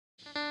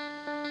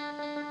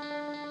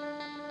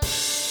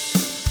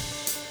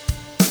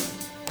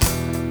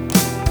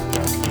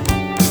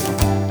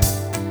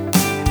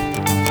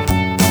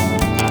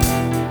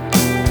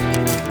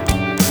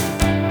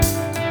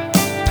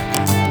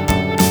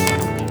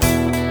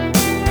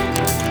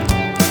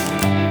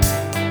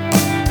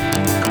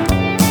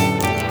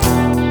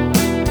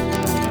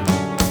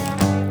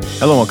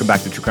Hello, and welcome back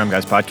to True Crime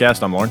Guys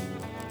Podcast. I'm Lauren.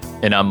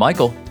 And I'm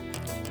Michael.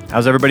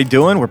 How's everybody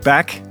doing? We're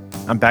back.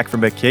 I'm back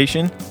from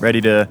vacation,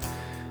 ready to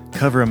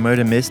cover a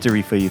murder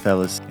mystery for you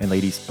fellas and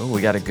ladies. Oh, we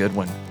got a good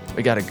one.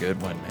 We got a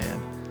good one,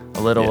 man. A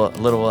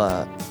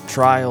little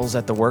trials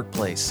at the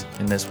workplace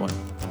in this one.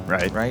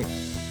 Right.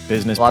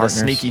 Business partners. A lot of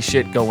sneaky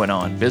shit going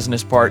on.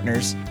 Business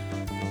partners.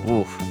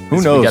 Oof.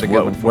 Who knows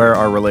where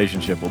our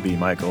relationship will be,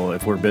 Michael,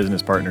 if we're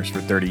business partners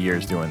for 30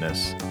 years doing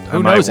this.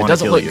 Who knows? It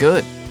doesn't look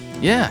good.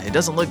 Yeah, it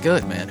doesn't look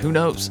good, man. Who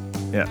knows?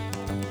 Yeah.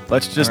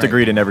 Let's just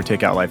agree to never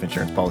take out life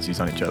insurance policies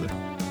on each other.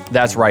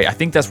 That's right. I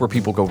think that's where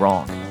people go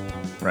wrong.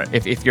 Right.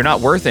 If you're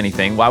not worth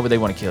anything, why would they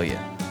want to kill you?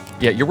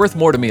 Yeah, you're worth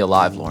more to me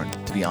alive, Lauren,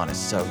 to be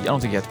honest. So I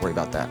don't think you have to worry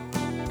about that.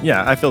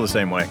 Yeah, I feel the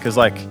same way. Because,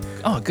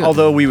 good.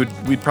 Although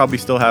we'd probably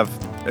still have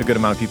a good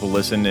amount of people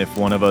listen if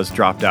one of us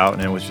dropped out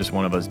and it was just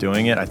one of us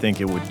doing it, I think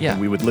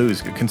we would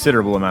lose a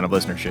considerable amount of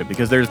listenership.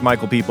 Because there's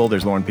Michael people,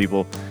 there's Lauren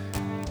people,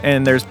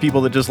 and there's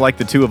people that just like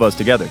the two of us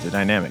together, the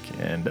dynamic.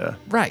 And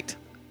right.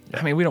 Yeah.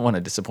 I mean, we don't want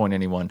to disappoint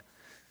anyone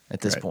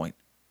at this point.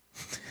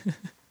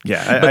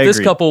 Yeah, but I this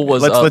agree. couple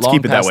was let's long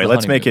keep it that past way. the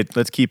honeymoon.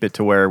 Let's keep it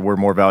to where we're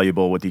more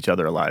valuable with each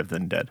other alive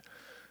than dead.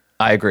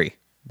 I agree.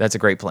 That's a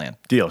great plan.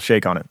 Deal.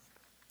 Shake on it.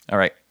 All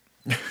right.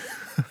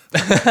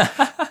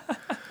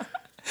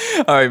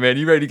 All right, man.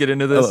 You ready to get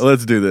into this?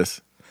 Let's do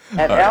this.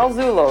 At Al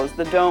Zullo's,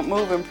 the Don't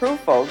Move Improve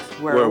folks,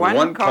 where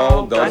one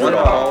call does it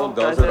all,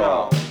 does it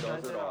all.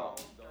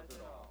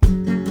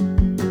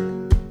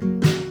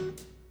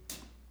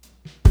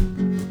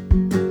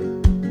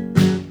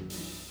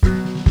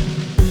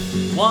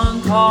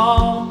 One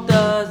call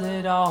does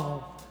it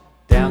all.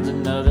 Downs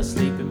another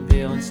sleeping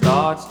pill and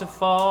starts to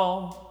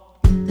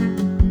fall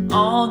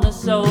on the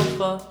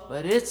sofa,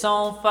 but it's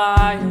on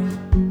fire.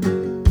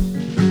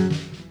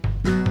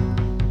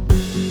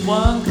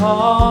 One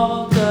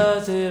call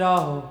does it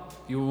all.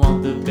 If you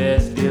want the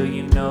best deal,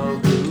 you know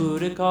who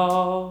to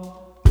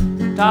call.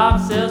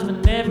 Top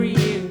salesman every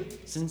year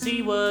since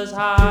he was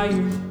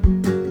hired.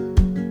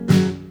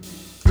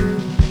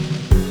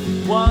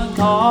 One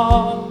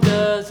call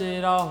does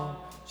it all.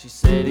 She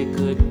said it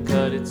couldn't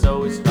cut it,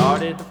 so it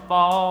started to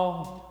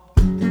fall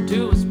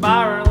into a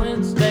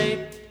spiraling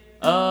state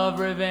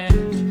of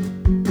revenge.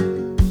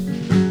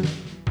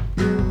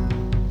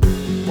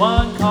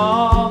 One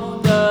call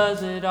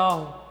does it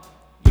all.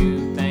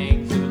 You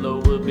think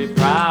Zullo would be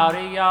proud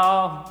of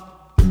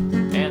y'all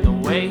and the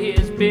way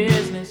his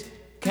business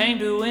came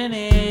to an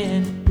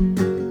end.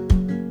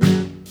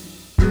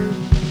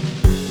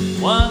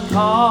 One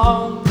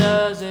call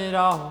does it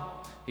all.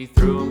 He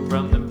threw him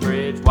from the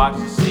bridge, watched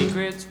the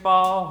secrets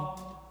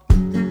fall,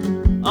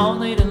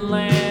 only to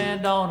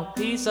land on a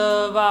piece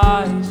of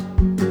ice.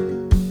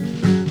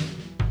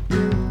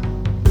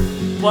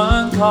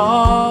 One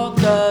call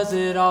does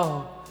it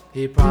all.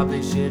 He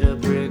probably shit a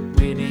brick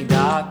when he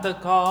got the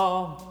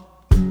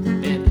call,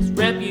 and his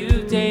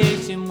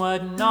reputation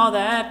wasn't all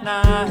that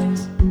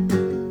nice.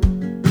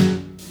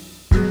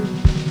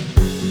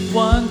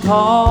 One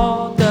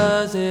call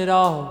does it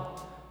all.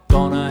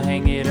 Gonna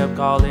hang it up,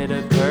 call it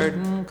a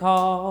curtain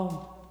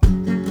call,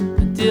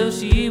 until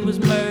she was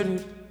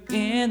murdered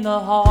in the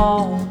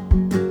hall.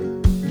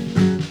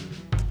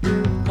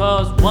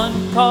 'Cause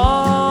one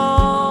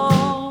call,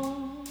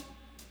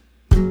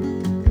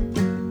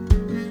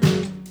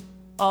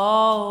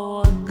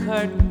 oh, a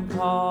curtain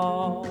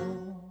call.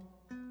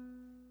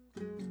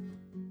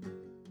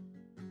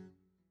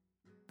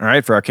 All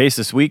right, for our case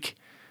this week,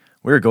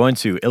 we're going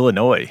to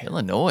Illinois.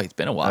 It's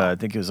been a while. I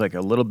think it was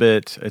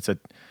it's a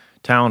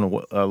town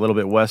a little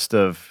bit west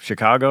of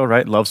Chicago,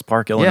 right? Loves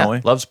Park, Illinois.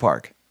 Yeah, Loves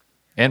Park.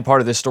 And part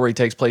of this story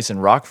takes place in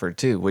Rockford,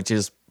 too, which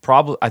is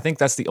I think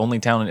that's the only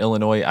town in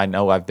Illinois I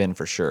know I've been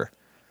for sure.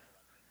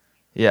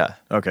 Yeah.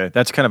 Okay,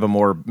 that's kind of a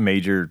more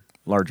major,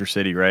 larger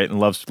city, right? And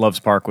Loves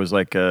Park was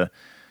it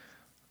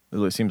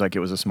seems like it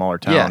was a smaller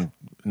town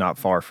not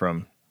far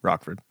from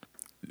Rockford.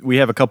 We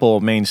have a couple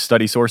of main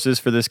study sources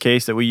for this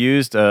case that we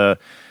used.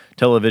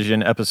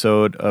 Television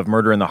episode of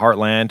Murder in the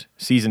Heartland,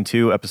 Season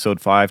 2,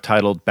 Episode 5,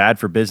 titled Bad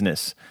for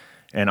Business.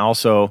 And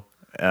also,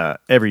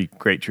 every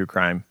great true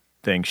crime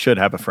thing should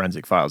have a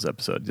Forensic Files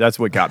episode. That's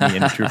what got me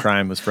into true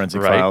crime was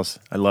Forensic Files.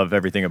 I love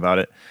everything about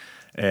it.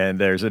 And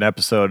there's an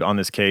episode on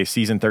this case,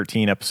 Season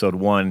 13, Episode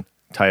 1,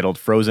 titled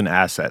Frozen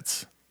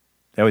Assets.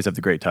 They always have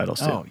the great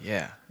titles, too. Oh,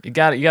 yeah. You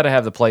got to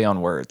have the play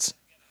on words.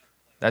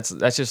 That's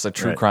just a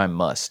true crime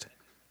must,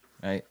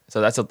 right? So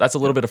that's a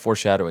little bit of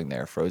foreshadowing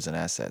there, Frozen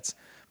Assets.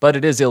 But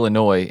it is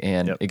Illinois,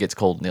 and it gets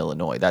cold in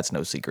Illinois. That's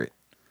no secret.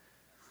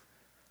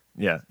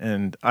 Yeah,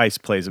 and ice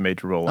plays a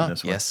major role in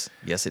this one.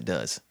 Yes, it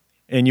does.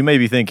 And you may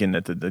be thinking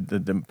that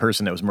the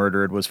person that was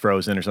murdered was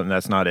frozen or something.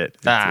 That's not it.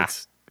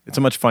 It's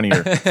a much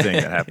funnier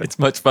thing that happened. It's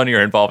much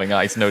funnier involving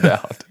ice, no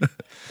doubt.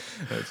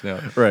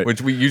 Right.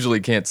 Which we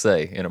usually can't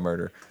say in a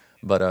murder.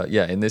 But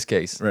in this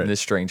case, in this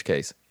strange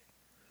case.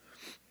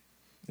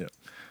 Yeah.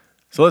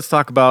 So let's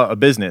talk about a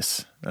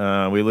business. We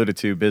alluded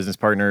to business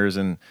partners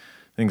and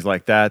things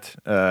like that.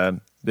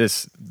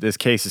 This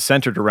case is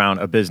centered around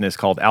a business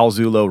called Al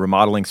Zullo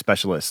Remodeling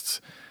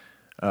Specialists.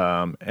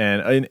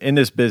 And in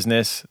this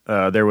business,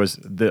 there was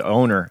the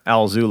owner,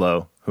 Al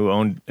Zullo,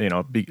 who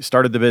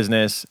started the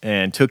business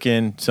and took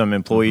in some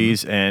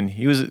employees. And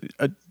he was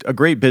a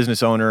great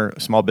business owner, a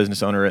small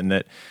business owner, and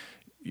that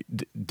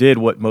did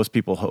what most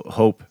people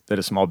hope that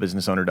a small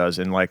business owner does,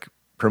 and like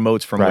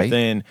promotes from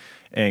within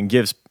and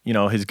gives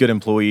his good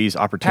employees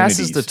opportunities,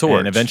 passes the torch,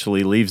 and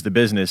eventually leaves the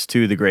business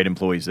to the great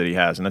employees that he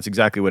has. And that's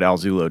exactly what Al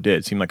Zullo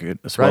did. Seemed like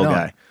a swell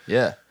guy.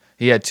 Yeah,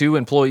 he had 2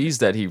 employees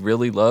that he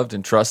really loved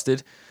and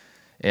trusted,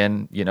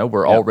 and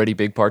were already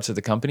big parts of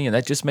the company, and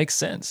that just makes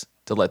sense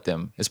to let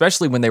them,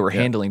 especially when they were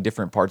handling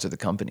different parts of the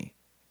company.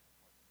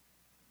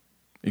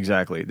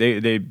 Exactly.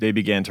 They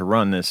began to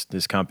run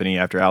this company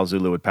after Al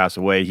Zullo would pass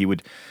away. He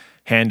would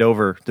hand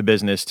over the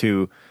business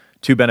to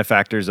 2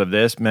 benefactors of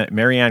this,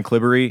 Mary Ann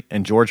Clibbery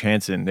and George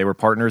Hansen. They were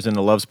partners in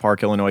the Loves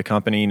Park, Illinois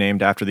company,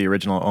 named after the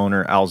original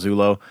owner, Al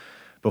Zullo.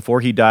 Before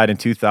he died in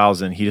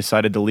 2000, he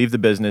decided to leave the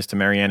business to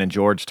Mary Ann and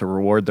George to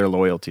reward their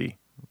loyalty.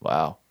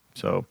 Wow.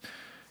 So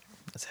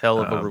that's hell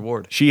of a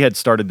reward. She had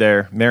started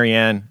there. Mary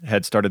Ann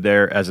had started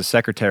there as a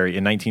secretary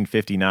in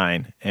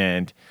 1959,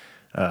 and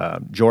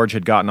George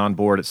had gotten on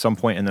board at some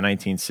point in the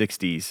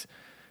 1960s.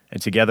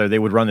 And together they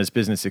would run this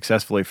business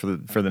successfully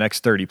for the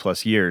next 30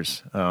 plus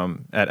years.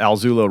 At Al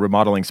Zullo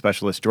Remodeling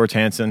Specialist, George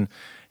Hansen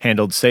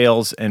handled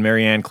sales, and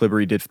Mary Ann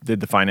Clibbery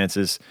did the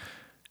finances.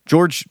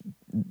 George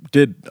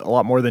did a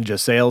lot more than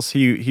just sales.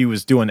 He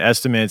was doing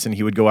estimates, and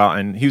he would go out,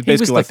 and he was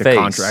basically like the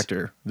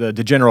contractor, the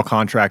general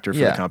contractor for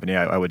the company,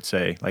 I would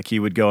say. Like, he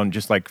would go and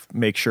just like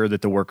make sure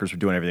that the workers were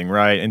doing everything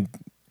right, and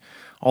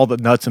all the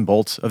nuts and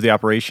bolts of the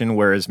operation,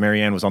 whereas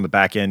Mary Ann was on the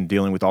back end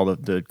dealing with all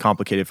the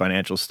complicated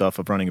financial stuff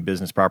of running a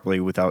business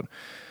properly without,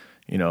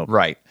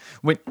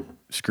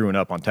 screwing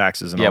up on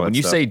taxes and all that stuff. Yeah, when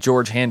you say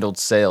George handled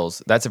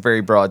sales, that's a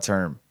very broad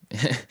term.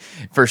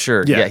 For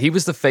sure. Yeah, he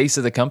was the face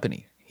of the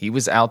company. He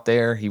was out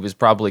there. He was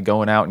probably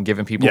going out and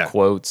giving people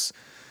quotes,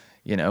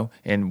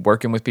 and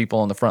working with people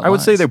on the front lines. I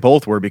would say they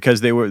both were,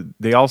 because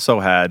they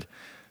also had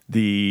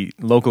the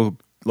local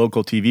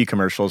TV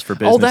commercials for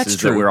businesses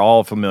that we're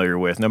all familiar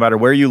with. No matter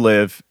where you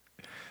live,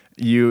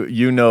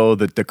 you know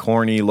that the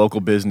corny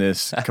local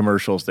business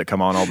commercials that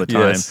come on all the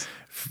time. Yes.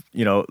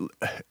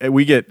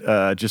 We get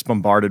just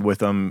bombarded with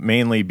them,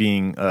 mainly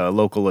being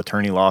local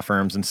attorney law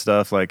firms and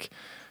stuff, like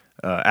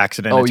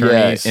accident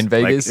attorneys. In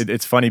Vegas. Like,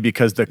 it's funny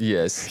because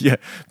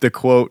the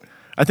quote,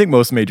 I think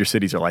most major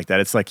cities are like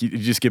that. It's like you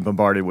just get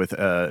bombarded with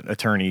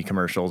attorney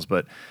commercials,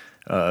 but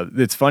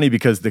it's funny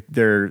because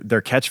their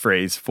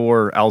catchphrase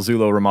for Al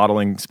Zullo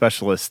Remodeling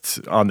Specialists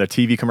on the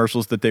TV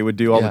commercials that they would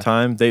do all the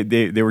time,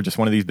 they were just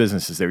one of these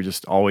businesses. They were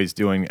just always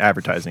doing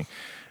advertising,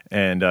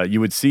 and you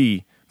would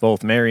see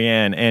both Mary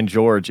Ann and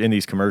George in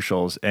these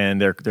commercials, and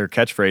their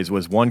catchphrase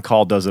was "One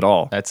call does it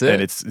all." That's it,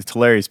 and it's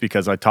hilarious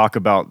because I talk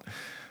about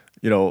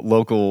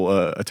local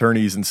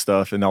attorneys and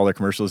stuff in all their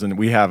commercials. And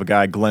we have a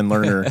guy, Glenn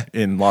Lerner,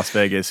 in Las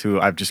Vegas,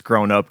 who I've just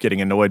grown up getting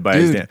annoyed by.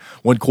 His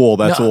one call,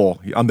 that's all.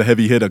 I'm the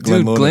heavy hitter,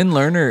 Glenn Lerner. Glenn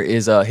Lerner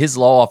is, his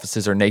law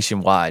offices are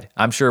nationwide.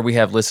 I'm sure we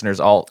have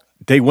listeners all.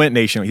 They went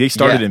nationwide. They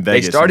started in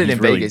Vegas. They started in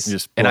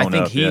Vegas, and I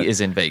think he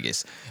is in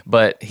Vegas.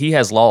 But he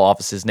has law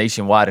offices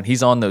nationwide, and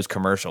he's on those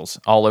commercials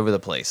all over the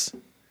place.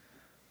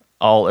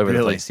 All over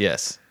the place,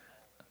 yes.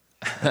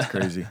 That's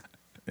crazy.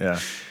 Yeah.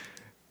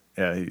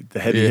 Yeah, the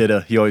heavy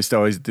hitter. He always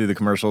do the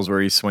commercials where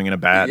he's swinging a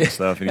bat and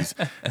stuff, and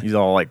he's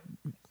all like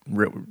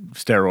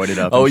steroided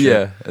up. Oh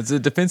yeah, as a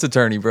defense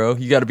attorney, bro,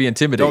 you got to be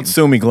intimidating. Don't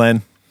sue me,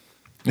 Glenn.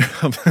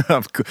 I'm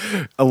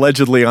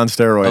allegedly on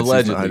steroids.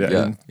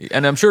 Allegedly,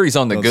 and I'm sure he's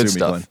on the good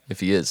stuff. Glenn. If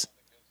he is,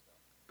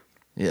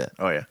 yeah.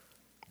 Oh yeah,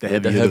 the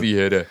heavy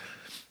hitter.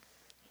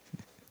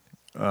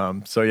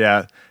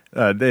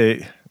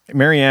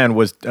 Mary Ann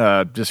was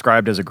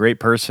described as a great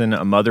person,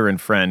 a mother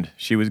and friend.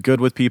 She was good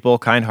with people,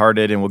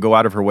 kind-hearted, and would go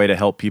out of her way to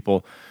help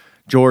people.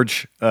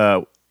 George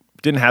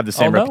didn't have the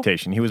same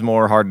reputation. He was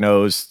more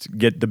hard-nosed,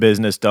 get the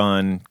business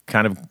done,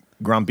 kind of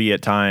grumpy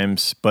at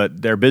times,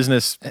 but their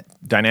business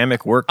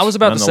dynamic worked. I was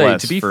about to say,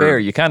 to be fair,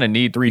 you kind of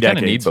need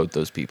both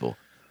those people.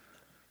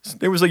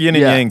 There was a yin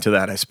and yang to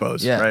that, I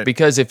suppose. Yeah, right?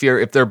 Because if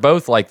they're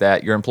both like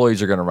that, your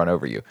employees are going to run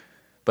over you.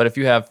 But if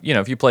you have,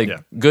 if you play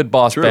good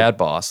boss, bad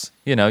boss,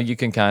 you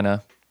can kind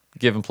of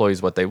give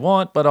employees what they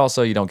want, but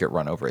also you don't get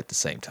run over at the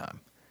same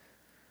time.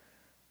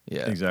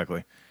 Yeah,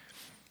 exactly.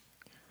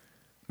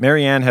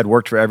 Mary Ann had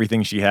worked for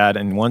everything she had,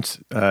 and once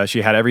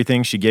she had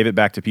everything, she gave it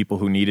back to people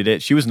who needed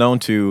it. She was known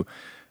to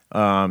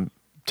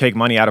take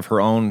money out of her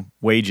own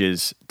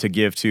wages to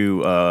give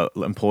to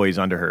employees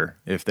under her.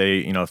 If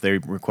they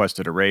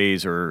requested a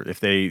raise, or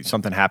if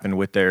something happened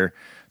with their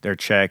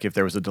check, if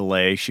there was a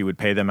delay, she would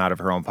pay them out of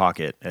her own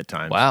pocket at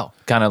times. Wow,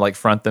 kind of like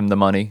front them the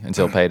money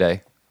until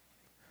payday.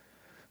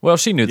 Well,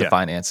 she knew the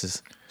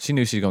finances. She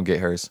knew she was going to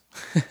get hers.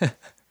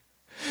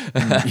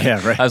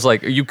 Yeah, right. I was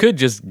like, you could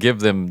just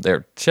give them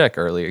their check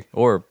early,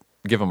 or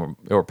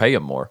pay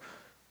them more.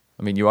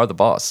 I mean, you are the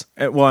boss.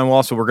 Well, and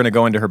also we're going to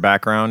go into her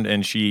background,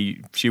 and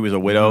she was a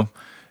widow,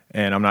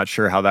 and I'm not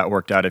sure how that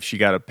worked out. If she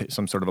got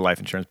some sort of a life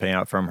insurance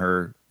payout from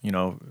her,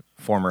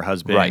 former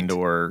husband,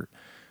 or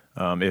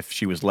if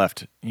she was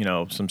left,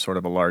 some sort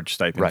of a large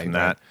stipend from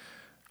Right.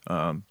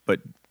 that. But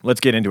let's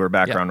get into her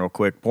background real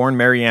quick. Born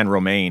Mary Ann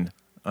Romaine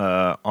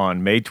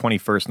on May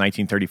 21st,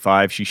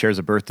 1935. She shares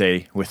a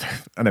birthday with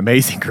an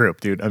amazing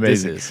group, dude.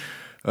 Amazing. This is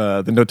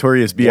The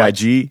Notorious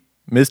B.I.G.,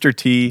 Mr.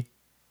 T,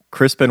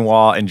 Chris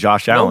Benoit, and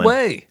Josh Allen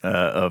way.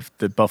 Of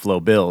the Buffalo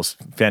Bills.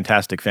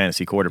 Fantastic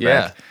fantasy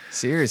quarterback. Yeah,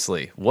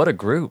 seriously, what a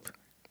group.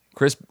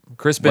 Chris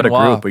What a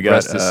Benoit, group. We got,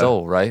 rest his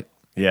soul, right?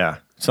 Yeah.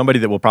 Somebody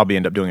that we'll probably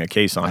end up doing a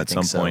case on I at think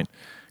some so. point.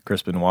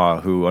 Chris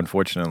Benoit, who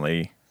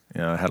unfortunately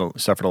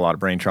suffered a lot of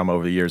brain trauma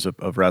over the years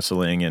of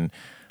wrestling and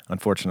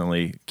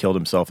unfortunately killed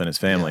himself and his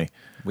family.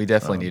 We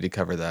definitely need to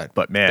cover that.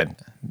 But man,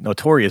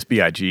 Notorious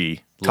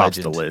B.I.G. tops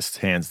the Legend. list,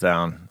 hands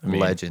down. I mean,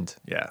 Legend.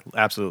 Yeah,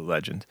 absolute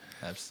legend.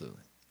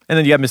 Absolutely. And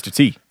then you have Mr.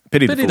 T.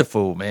 Pity the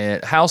Fool,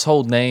 man.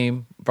 Household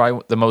name,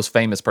 probably the most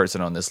famous person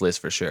on this list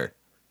for sure.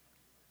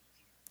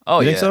 Oh,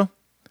 You yeah. think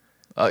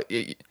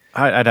so?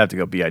 I'd have to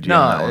go B.I.G.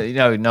 on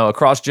that one. No.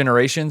 Across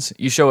generations,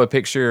 you show a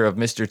picture of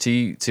Mr.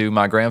 T to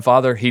my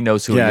grandfather, he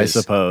knows who he is.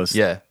 I suppose.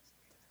 Yeah.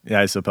 Yeah,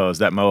 I suppose.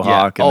 That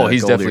mohawk. Yeah. And Oh, the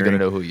he's gold definitely going earring.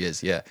 to know who he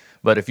is. Yeah.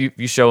 But if you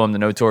show him the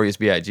Notorious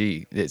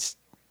B.I.G., it's,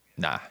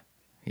 nah,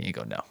 he ain't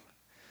going to know.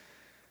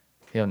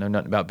 He don't know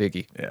nothing about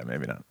Biggie. Yeah,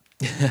 maybe not.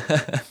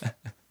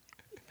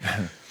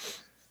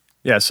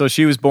 Yeah, so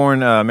she was born,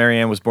 Mary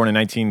Ann was born in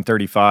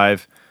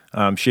 1935.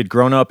 She had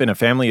grown up in a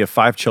family of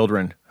 5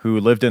 children who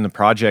lived in the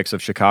projects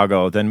of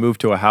Chicago, then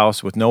moved to a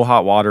house with no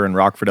hot water in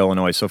Rockford,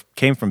 Illinois. So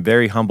came from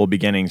very humble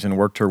beginnings and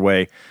worked her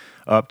way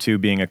up to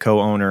being a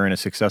co-owner in a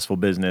successful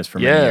business for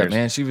many years.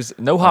 Man, she was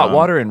no hot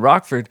water in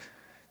Rockford.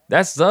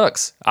 That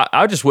sucks.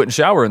 I just wouldn't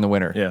shower in the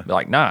winter. Yeah. Be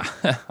like, nah,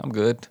 I'm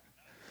good.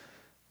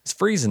 It's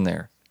freezing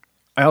there.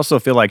 I also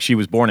feel like she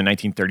was born in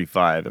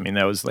 1935. I mean,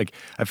 that was like,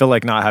 I feel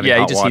like not having Yeah,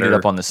 you hot just heat water it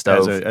up on the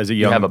stove. as a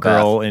You have young a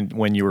girl, bath. and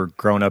when you were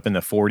growing up in the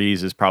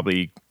 40s, is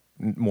probably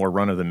more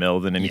run of the mill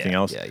than anything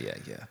else. Yeah.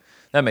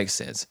 That makes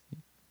sense.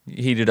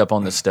 You heat it up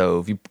on the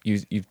stove.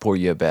 You pour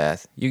you a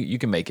bath. You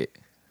can make it,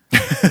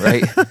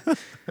 right?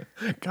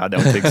 God,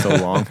 that would take so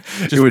long.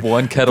 Just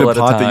one kettle at a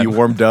The pot that time. you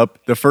warmed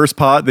up, the first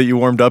pot that you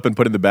warmed up and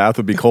put in the bath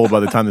would be cold by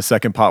the time the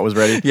second pot was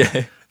ready.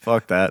 Yeah.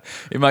 Fuck that.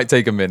 It might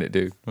take a minute,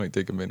 dude. It might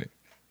take a minute.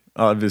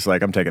 I'm just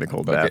like, I'm taking a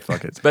cold bath.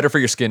 Fuck it. It's better for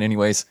your skin,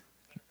 anyways.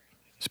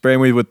 Spray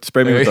me with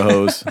the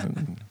hose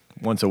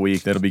once a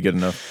week. That'll be good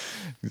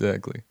enough.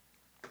 Exactly.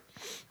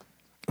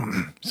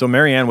 So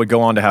Mary Ann would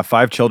go on to have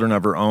 5 children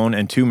of her own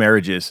and 2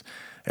 marriages.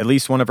 At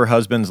least one of her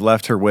husbands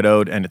left her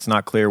widowed, and it's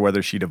not clear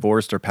whether she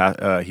divorced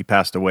or he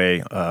passed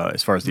away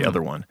as far as the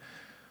other one.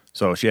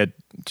 So she had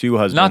 2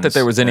 husbands. Not that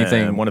there was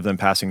anything- and one of them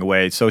passing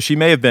away. So she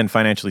may have been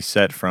financially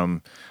set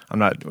from.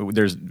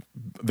 There's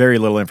very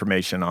little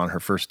information on her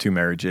first 2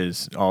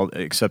 marriages,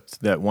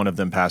 except that one of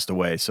them passed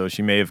away. So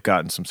she may have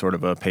gotten some sort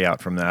of a payout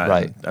from that.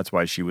 Right. And that's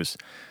why she was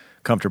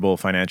comfortable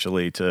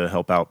financially to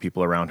help out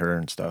people around her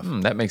and stuff.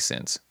 That makes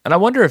sense. And I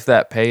wonder if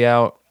that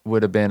payout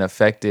would have been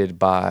affected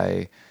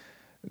by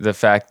the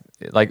fact,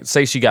 like,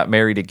 say she got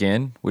married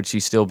again, would she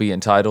still be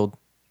entitled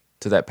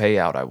to that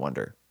payout? I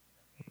wonder.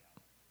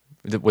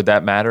 Would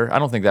that matter? I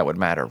don't think that would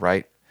matter,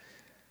 right?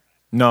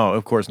 No,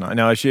 of course not.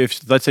 No,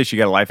 if let's say she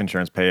got a life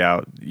insurance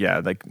payout, yeah,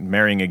 like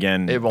marrying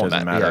again It won't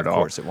doesn't matter. matter Yeah, at of all.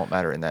 course, it won't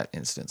matter in that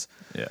instance.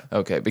 Yeah.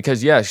 Okay,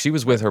 because she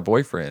was with her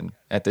boyfriend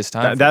at this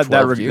time That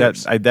for 12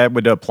 years. that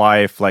would apply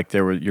if like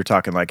you're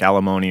talking like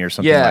alimony or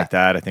something Yeah. like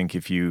that. I think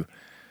if you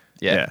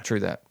yeah. True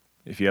that.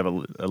 if you have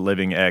a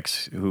living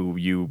ex who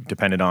you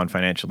depended on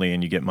financially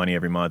and you get money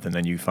every month, and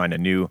then you find a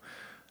new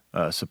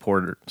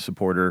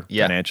supporter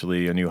Yeah.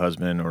 financially, a new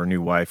husband or a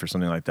new wife or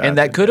something like that. And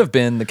that could have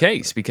been the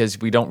case because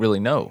we don't really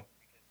know,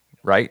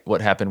 right,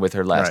 what happened with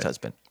her last Right.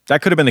 husband.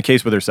 That could have been the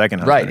case with her second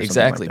husband. Right, or something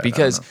exactly. like that. I don't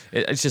Because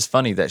know. it's just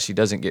funny that she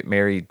doesn't get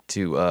married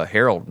to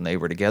Harold, and they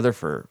were together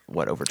for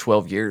over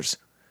 12 years.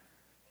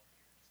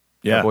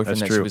 yeah, Her boyfriend that's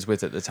that true. she was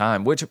with at the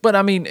time. But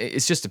I mean,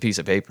 it's just a piece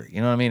of paper.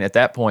 You know what I mean? At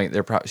that point,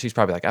 she's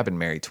probably like, I've been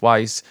married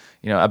twice.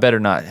 I better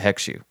not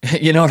hex you.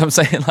 You know what I'm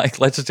saying? Like,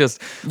 let's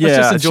just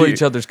enjoy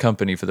each other's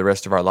company for the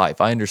rest of our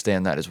life. I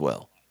understand that as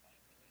well.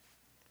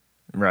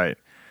 Right.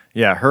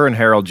 Yeah, her and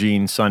Harold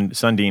Gene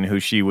Sundin, who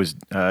she was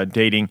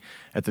dating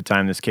at the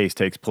time this case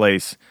takes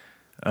place,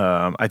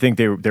 I think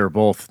they were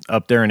both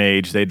up there in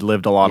age. They'd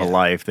lived a lot of Yeah.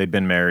 life. They'd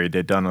been married.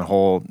 They'd done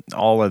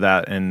all of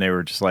that, and they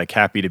were just like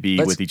happy to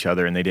be with each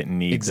other, and they didn't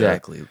need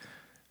Exactly.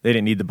 they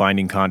didn't need the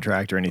binding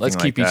contract or anything. Let's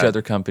like keep each that.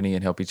 other company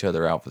and help each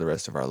other out for the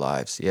rest of our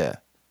lives. Yeah.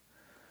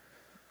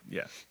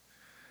 Yeah.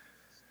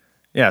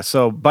 Yeah.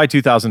 So by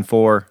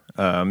 2004,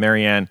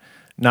 Mary Ann,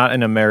 not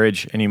in a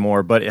marriage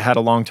anymore, but had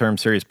a long-term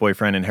serious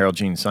boyfriend in Harold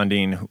Gene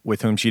Sundin,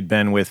 with whom she'd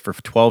been with for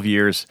 12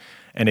 years.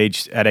 And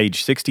at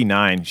age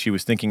 69, she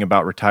was thinking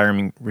about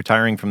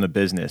retiring from the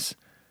business.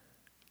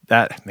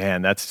 That's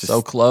just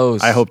So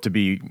close. I hope to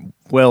be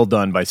well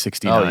done by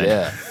 69. Oh,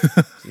 yeah.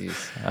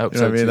 Jeez. I hope You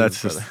know so what I mean? too,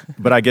 That's brother.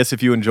 just, but I guess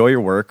if you enjoy your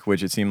work,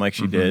 which it seemed like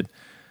Mm-hmm. she did,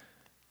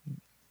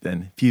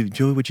 then if you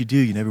enjoy what you do,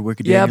 you never work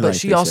a day in Yeah, your but life,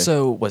 she they say.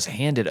 also was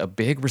handed a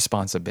big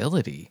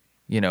responsibility,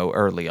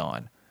 early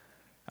on.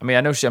 I mean,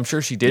 I'm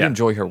sure she did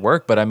enjoy her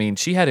work, but I mean,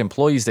 she had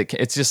employees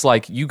it's just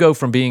like you go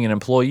from being an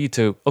employee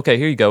to, okay,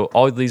 here you go.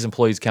 All of these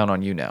employees count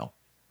on you now.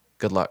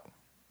 Good luck.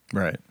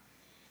 Right.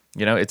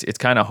 You know, it's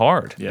kind of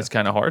hard. Yeah. It's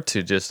kind of hard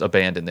to just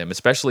abandon them,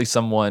 especially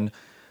someone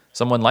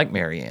like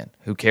Marianne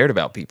who cared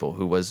about people,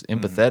 who was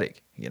empathetic,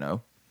 you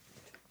know?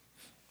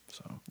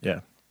 So,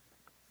 yeah.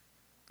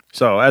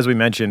 So, as we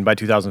mentioned, by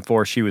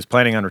 2004, she was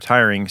planning on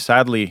retiring.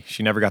 Sadly,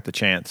 she never got the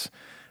chance,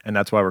 and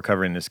that's why we're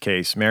covering this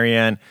case.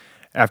 Marianne,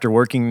 after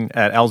working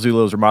at Al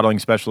Zullo's remodeling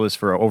specialist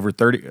for over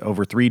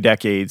 3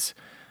 decades,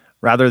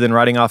 rather than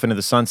riding off into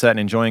the sunset and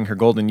enjoying her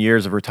golden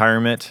years of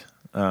retirement,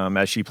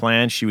 as she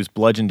planned, she was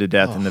bludgeoned to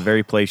death in the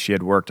very place she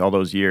had worked all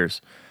those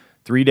years.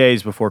 3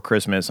 days before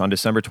Christmas, on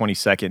December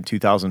 22nd,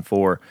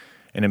 2004,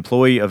 an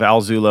employee of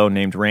Al Zullo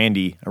named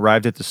Randy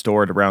arrived at the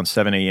store at around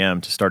 7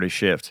 a.m. to start his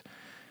shift.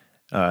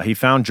 He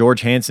found George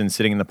Hansen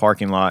sitting in the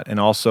parking lot and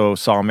also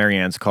saw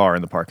Marianne's car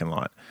in the parking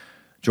lot.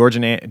 George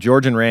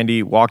and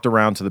Randy walked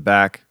around to the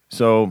back.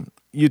 So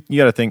you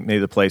got to think maybe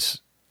the place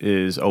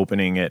is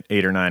opening at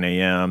 8 or 9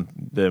 a.m.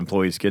 The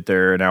employees get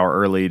there an hour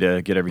early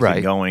to get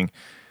everything going.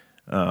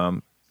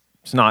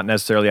 It's not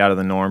necessarily out of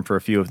the norm for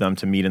a few of them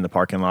to meet in the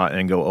parking lot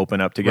and go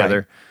open up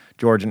together.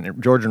 Right.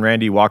 George and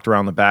Randy walked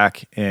around the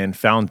back and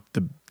found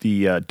the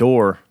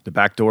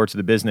back door to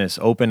the business,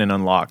 open and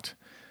unlocked.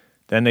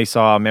 Then they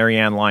saw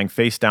Marianne lying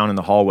face down in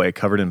the hallway,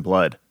 covered in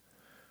blood.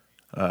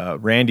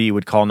 Randy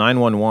would call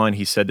 911.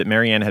 He said that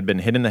Marianne had been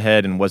hit in the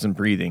head and wasn't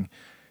breathing.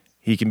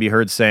 He can be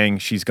heard saying,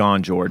 "She's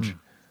gone, George."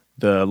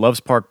 The Loves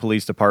Park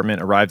Police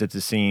Department arrived at the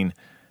scene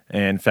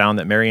and found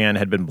that Marianne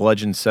had been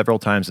bludgeoned several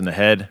times in the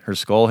head. Her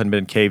skull had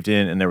been caved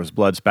in, and there was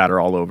blood spatter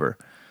all over.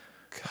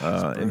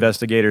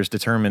 Investigators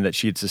determined that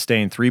she had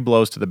sustained 3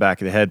 blows to the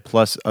back of the head,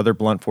 plus other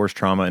blunt force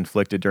trauma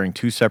inflicted during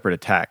 2 separate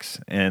attacks.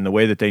 And the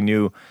way that they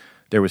knew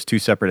there was 2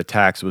 separate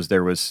attacks was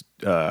there was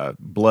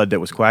blood that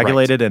was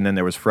coagulated, and then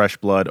there was fresh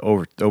blood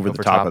over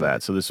the top of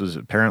that. So this was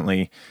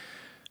apparently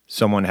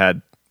someone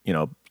had,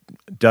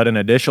 done an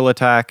initial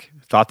attack,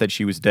 thought that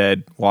she was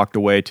dead, walked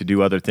away to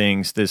do other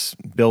things. This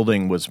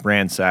building was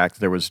ransacked.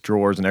 There was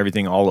drawers and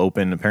everything all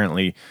open.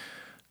 Apparently,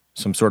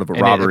 some sort of a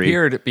robbery. It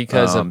appeared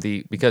because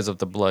of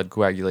the blood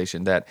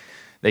coagulation that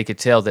they could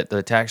tell that the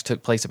attacks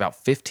took place about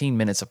 15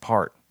 minutes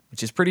apart,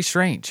 which is pretty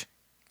strange.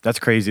 That's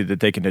crazy that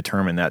they can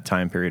determine that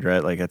time period,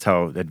 right? Like that's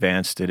how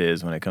advanced it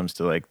is when it comes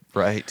to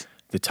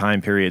the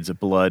time periods of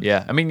blood.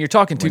 Yeah, I mean you're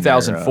talking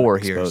 2004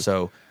 here,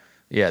 so.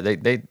 Yeah, they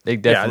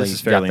definitely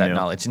got that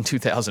knowledge in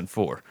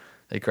 2004.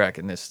 They crack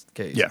in this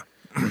case. Yeah,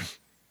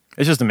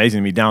 it's just amazing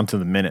to me down to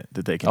the minute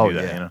that they can do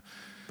that. Yeah.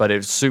 But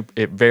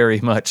it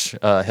very much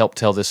helped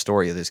tell this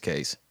story of this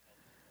case.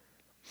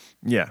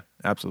 Yeah,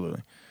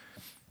 absolutely.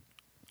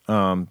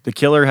 The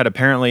killer had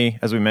apparently,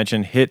 as we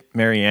mentioned, hit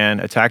Marianne,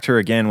 attacked her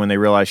again when they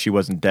realized she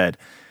wasn't dead.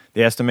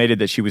 They estimated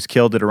that she was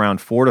killed at around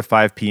 4 to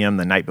 5 p.m.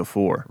 the night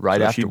before.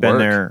 Right after she'd been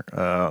there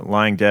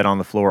lying dead on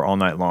the floor all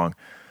night long.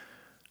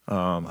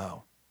 Wow.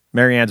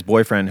 Marianne's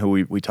boyfriend,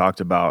 who we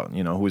talked about,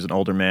 who was an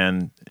older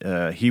man,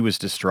 he was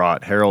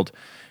distraught. Harold,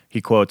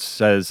 he quotes,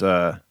 says,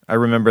 "I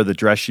remember the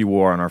dress she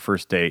wore on our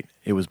first date.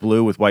 It was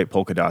blue with white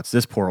polka dots.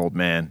 This poor old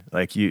man,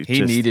 he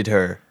needed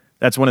her."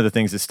 That's one of the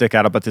things that stick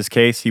out about this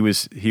case. He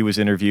was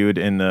interviewed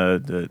in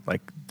the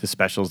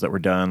specials that were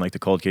done, like the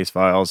Cold Case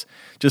Files.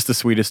 Just the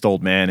sweetest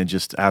old man, and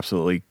just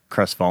absolutely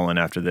crestfallen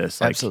after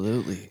this.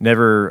 Absolutely,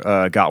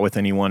 never got with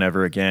anyone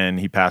ever again.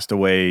 He passed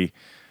away,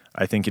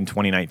 I think, in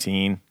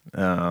 2019.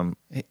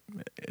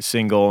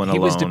 Single and alone. He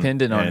was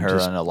dependent on her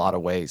in a lot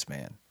of ways,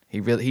 man.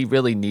 He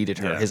really needed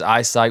her. Yeah. His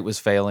eyesight was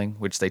failing,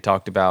 which they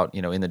talked about,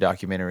 in the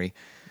documentary.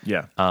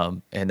 Yeah.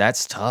 And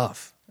that's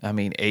tough. I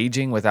mean,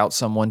 aging without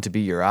someone to be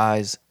your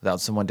eyes,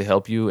 without someone to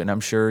help you, and I'm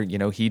sure,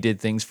 he did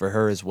things for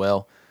her as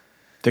well.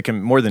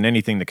 More than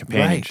anything, the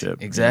companionship.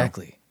 Right,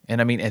 exactly.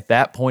 And I mean, at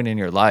that point in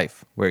your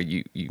life where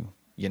you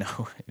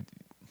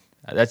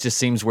that just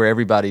seems where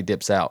everybody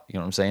dips out. You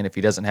know what I'm saying? If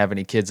he doesn't have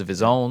any kids of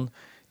his own,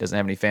 doesn't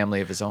have any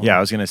family of his own. Yeah, I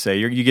was going to say,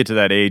 you get to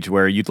that age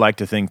where you'd like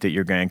to think that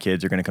your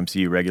grandkids are going to come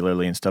see you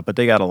regularly and stuff, but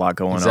they got a lot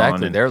going on.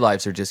 Exactly. Their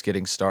lives are just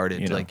getting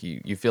started. Like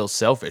you feel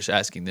selfish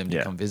asking them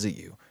to come visit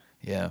you.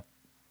 Yeah.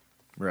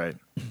 Right.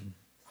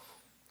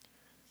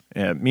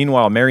 Yeah.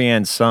 Meanwhile,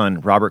 Marianne's son,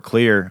 Robert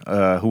Clear,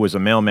 who was a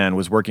mailman,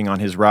 was working on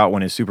his route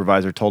when his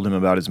supervisor told him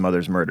about his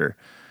mother's murder.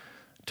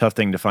 Tough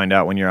thing to find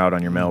out when you're out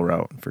on your mail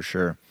route, for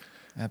sure.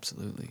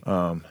 Absolutely.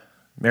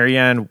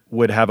 Marianne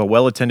would have a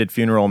well-attended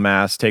funeral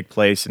mass take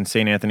place in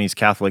St. Anthony's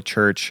Catholic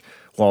Church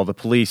while the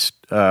police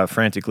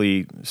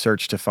frantically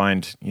searched to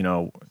find,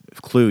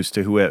 clues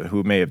to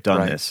who may have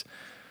done this.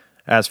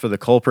 As for the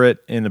culprit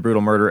in the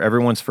brutal murder,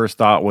 everyone's first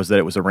thought was that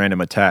it was a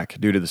random attack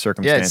due to the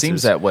circumstances. Yeah, it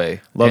seems that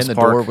way. And the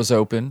door was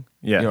open.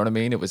 Yeah. You know what I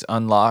mean? It was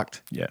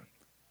unlocked. Yeah.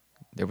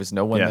 There was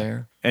no one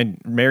there. And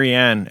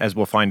Marianne, as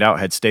we'll find out,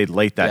 had stayed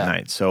late that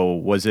night. So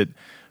was it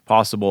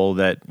possible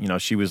that,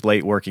 she was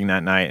late working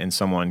that night and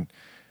someone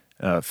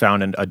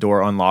found a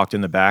door unlocked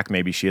in the back?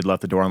 Maybe she had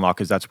left the door unlocked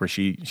because that's where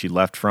she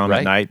left from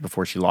at night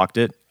before she locked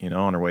it,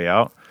 on her way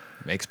out.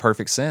 Makes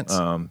perfect sense.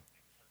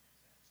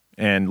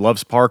 And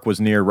Loves Park was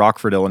near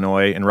Rockford,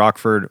 Illinois, and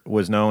Rockford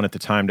was known at the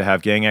time to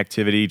have gang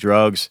activity,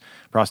 drugs,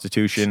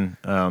 prostitution.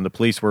 The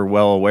police were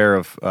well aware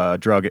of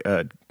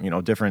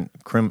different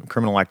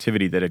criminal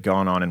activity that had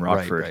gone on in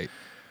Rockford. Right.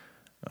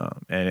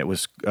 And it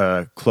was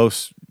a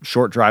close,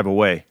 short drive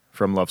away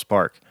from Loves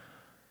Park.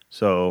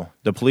 So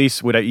the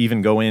police would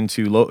even go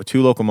into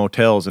two local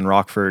motels in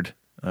Rockford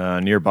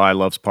nearby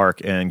Loves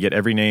Park and get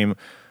every name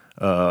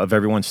of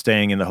everyone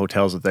staying in the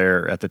hotels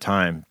there at the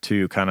time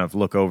to kind of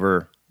look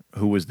over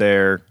who was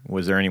there.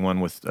 Was there anyone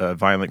with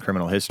violent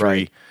criminal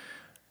history?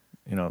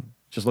 Right.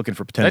 Just looking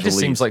for potential That just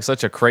leads. seems like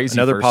such a crazy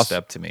first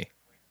step to me.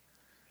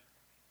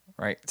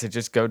 Right? To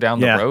just go down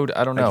the road?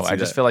 I don't know. I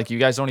just feel like you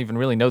guys don't even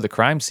really know the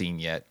crime scene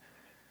yet.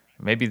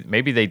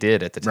 Maybe they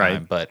did at the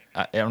time, but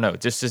I don't know.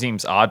 It just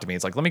seems odd to me.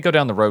 It's like, let me go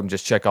down the road and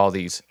just check all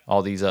these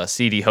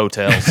seedy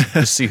hotels,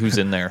 just see who's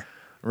in there.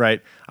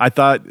 Right. I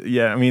thought,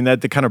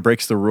 that kind of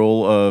breaks the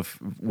rule of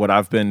what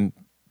I've been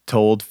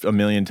told a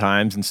million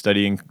times in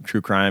studying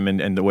true crime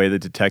and the way the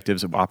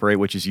detectives operate,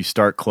 which is you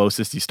start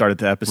closest, you start at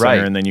the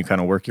epicenter, and then you kind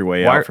of work your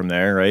way out from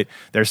there, right?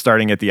 They're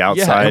starting at the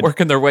outside.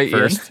 Working their way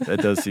first. in.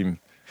 That does seem,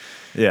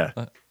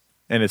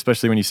 and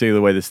especially when you see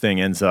the way this thing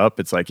ends up,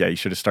 it's like, you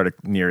should have started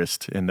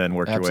nearest and then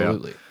worked your way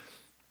out.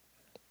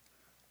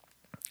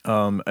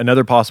 Absolutely.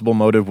 Another possible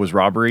motive was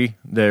robbery.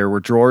 There were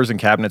drawers and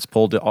cabinets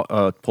pulled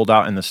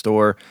out in the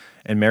store,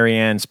 and Mary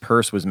Ann's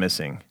purse was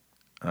missing.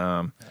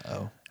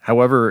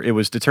 However, it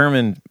was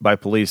determined by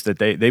police that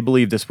they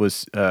believed this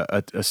was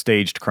a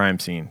staged crime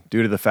scene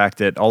due to the fact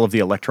that all of the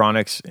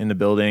electronics in the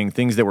building,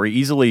 things that were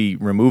easily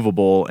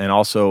removable and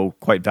also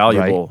quite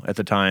valuable at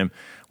the time,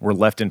 were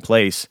left in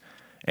place.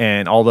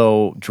 And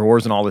although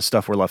drawers and all this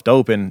stuff were left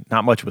open,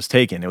 not much was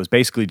taken. It was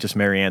basically just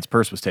Mary Ann's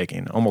purse was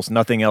taken. Almost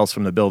nothing else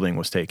from the building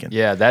was taken.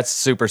 Yeah, that's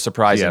super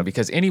surprising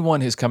because anyone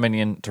who's coming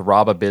in to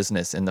rob a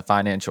business in the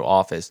financial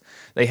office,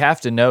 they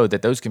have to know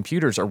that those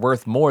computers are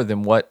worth more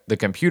than what the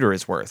computer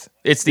is worth.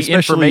 It's the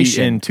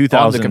information in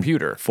 2004. on the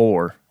computer.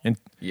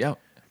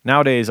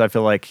 Nowadays, I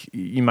feel like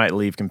you might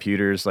leave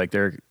computers like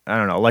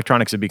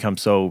electronics have become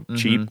so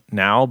cheap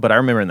now, but I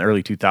remember in the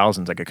early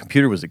 2000s, like a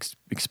computer was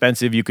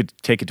expensive. You could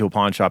take it to a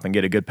pawn shop and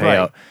get a good payout.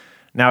 Right.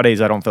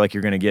 Nowadays, I don't feel like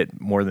you're going to get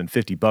more than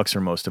 $50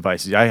 for most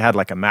devices. I had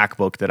like a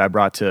MacBook that I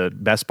brought to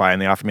Best Buy and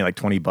they offered me like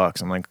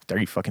 $20. I'm like, are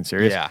you fucking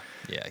serious? Yeah.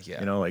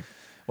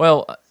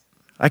 Well,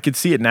 I could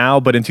see it now,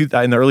 but in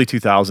the early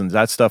 2000s,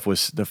 that stuff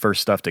was the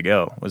first stuff to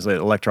go, was the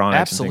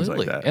electronics and things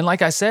like that. And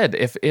like I said,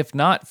 if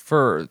not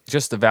for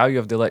just the value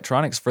of the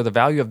electronics, for the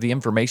value of the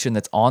information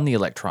that's on the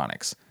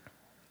electronics.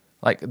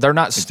 Like, they're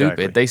not stupid.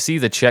 Exactly. They see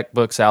the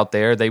checkbooks out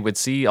there. They would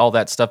see all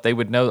that stuff. They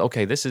would know,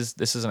 okay, this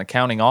is an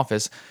accounting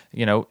office.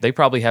 They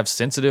probably have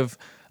sensitive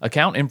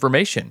account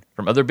information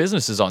from other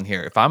businesses on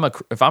here. If I'm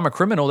a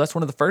criminal, that's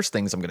one of the first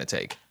things I'm going to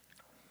take.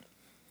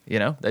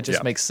 That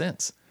just makes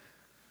sense.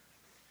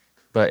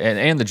 But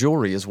and the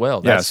jewelry as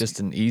well. That's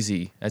just an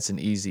easy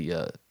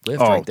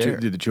lift right there.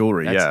 The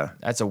jewelry,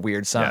 That's a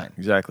weird sign. Yeah,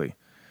 exactly.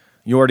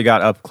 You already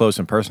got up close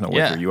and personal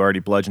with her. You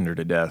already bludgeoned her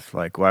to death.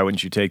 Like, why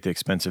wouldn't you take the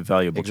expensive,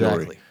 valuable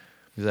jewelry?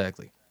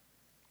 Exactly.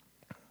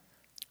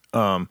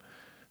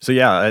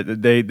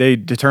 They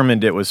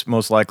determined it was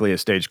most likely a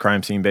staged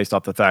crime scene based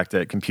off the fact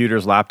that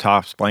computers,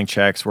 laptops, blank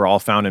checks were all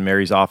found in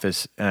Mary's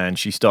office, and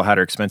she still had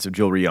her expensive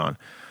jewelry on.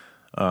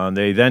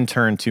 They then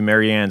turned to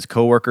Mary Ann's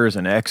coworkers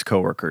and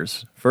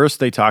ex-coworkers.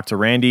 First, they talked to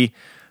Randy,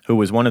 who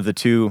was one of the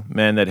two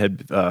men that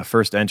had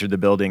first entered the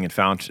building and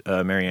found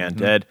Mary Ann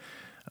dead.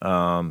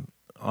 On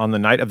the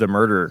night of the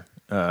murder,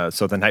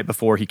 so the night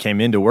before he came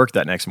into work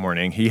that next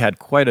morning, he had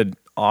quite an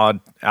odd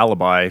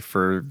alibi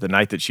for the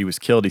night that she was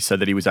killed. He said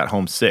that he was at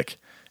home sick,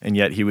 and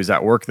yet he was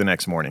at work the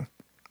next morning.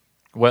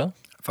 Well,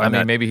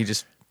 maybe he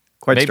just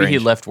he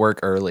left work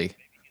early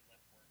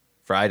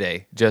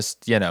Friday,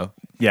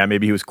 Yeah,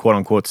 maybe he was quote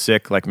unquote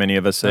sick, like many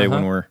of us say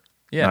when we're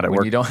not at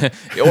work. You don't,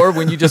 or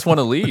when you just want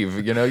to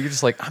leave. You're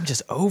just like, I'm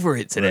just over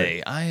it today.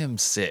 Right. I am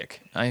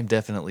sick. I am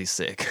definitely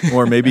sick.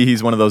 Or maybe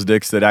he's one of those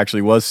dicks that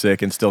actually was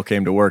sick and still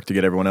came to work to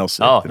get everyone else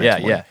sick. Oh,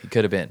 yeah. He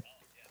could have been.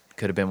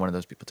 Could have been one of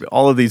those people too.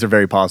 All of these are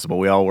very possible.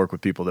 We all work with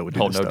people that would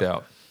do this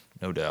stuff.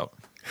 No doubt.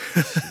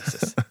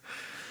 Jesus.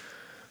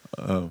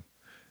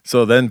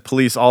 So then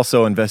police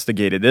also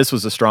investigated. This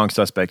was a strong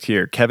suspect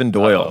here. Kevin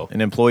Doyle, an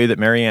employee that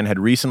Mary Ann had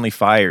recently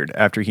fired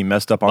after he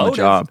messed up on the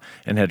job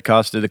and had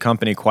costed the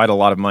company quite a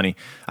lot of money.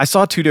 I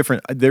saw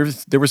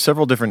there were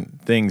several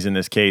different things in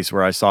this case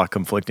where I saw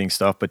conflicting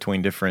stuff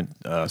between different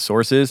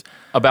sources.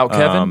 About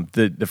Kevin?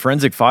 The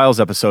Forensic Files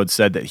episode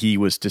said that he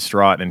was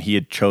distraught and he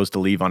had chose to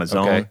leave on his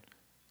own.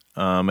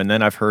 And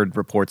then I've heard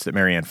reports that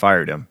Mary Ann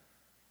fired him.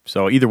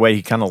 So either way,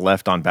 he kind of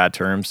left on bad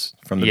terms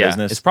from the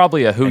business. It's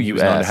probably a who you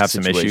ask known to have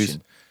situation. some issues.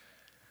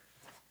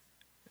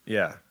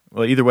 Yeah.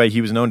 Well, either way,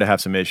 he was known to have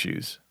some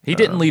issues. He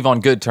didn't leave on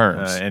good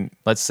terms. And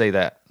let's say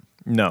that.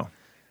 No.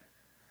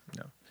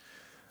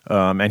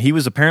 And he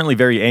was apparently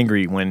very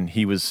angry when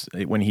he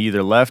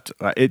either left.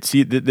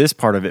 This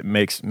part of it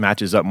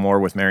matches up more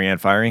with Mary Ann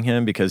firing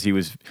him because he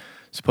was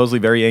supposedly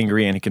very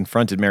angry and he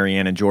confronted Mary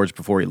Ann and George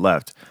before he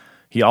left.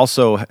 He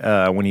also,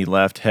 when he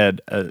left,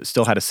 had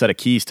still had a set of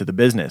keys to the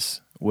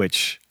business,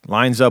 which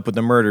lines up with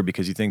the murder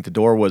because you think the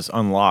door was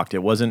unlocked. There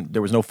was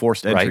no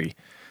forced entry. Right.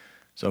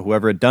 So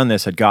whoever had done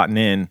this had gotten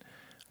in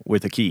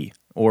with a key,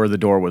 or the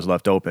door was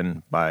left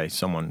open by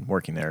someone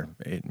working there.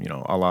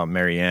 A la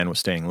Mary Ann was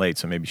staying late,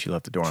 so maybe she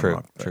left the door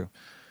unlocked. True.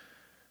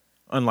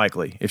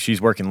 Unlikely. If she's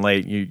working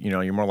late,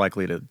 you're more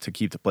likely to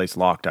keep the place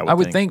locked. I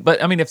would think.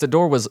 But I mean, if the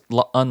door was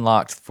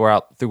unlocked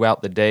throughout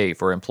the day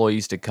for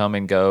employees to come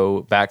and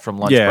go back from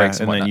lunch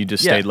breaks, and then you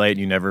just stayed late, and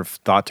you never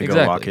thought to go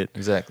lock it.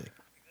 Exactly.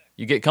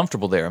 You get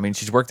comfortable there. I mean,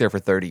 she's worked there for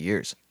 30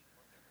 years.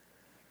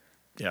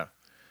 Yeah.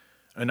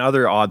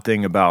 Another odd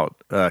thing about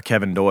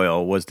Kevin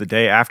Doyle was the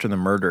day after the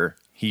murder,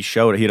 he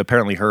had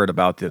apparently heard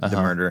about the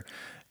murder,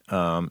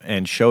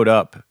 and showed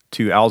up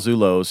to Al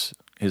Zullo's,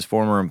 his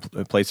former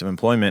place of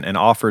employment, and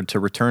offered to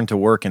return to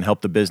work and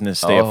help the business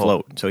stay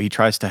afloat. So he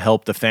tries to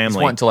help the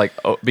family. He's wanting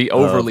to be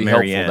overly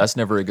helpful. That's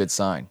never a good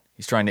sign.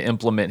 He's trying to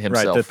implement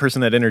himself. Right, the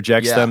person that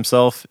interjects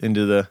themselves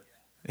into the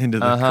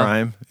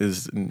crime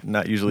is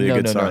not usually a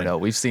good sign. No.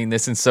 We've seen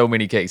this in so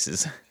many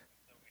cases.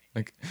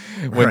 Like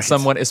when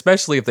someone,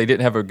 especially if they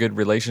didn't have a good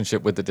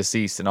relationship with the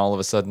deceased, and all of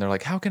a sudden they're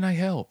like, "How can I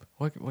help?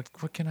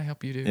 What can I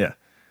help you do?"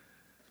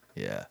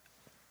 Yeah.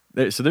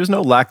 So there's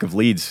no lack of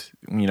leads,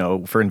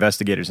 for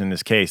investigators in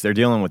this case. They're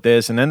dealing with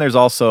this, and then there's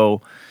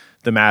also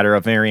the matter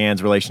of Mary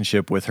Ann's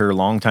relationship with her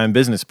longtime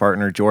business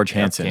partner, George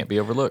Hansen. Can't be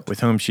overlooked.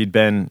 With whom she'd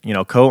been,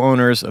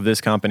 co-owners of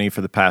this company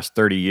for the past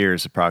 30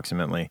 years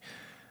approximately.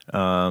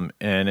 And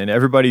in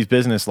everybody's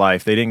business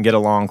life, they didn't get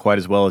along quite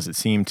as well as it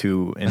seemed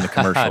to in the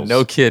commercials.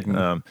 No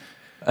kidding.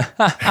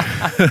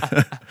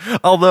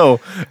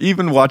 Although,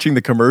 even watching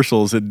the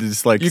commercials, it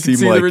just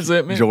seemed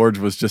like George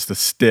was just a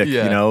stick,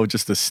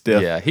 just a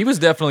stiff. Yeah, he was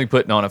definitely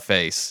putting on a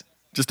face.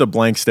 Just a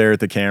blank stare at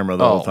the camera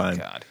the whole time.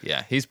 Oh, God.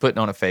 Yeah, he's putting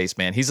on a face,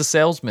 man. He's a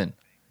salesman,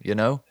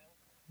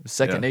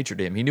 Second nature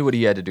to him. He knew what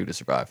he had to do to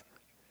survive.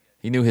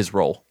 He knew his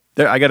role.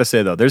 I got to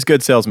say, though, there's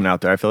good salesmen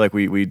out there. I feel like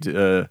we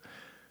no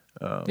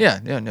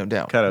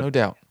doubt. No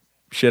doubt.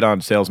 Shit on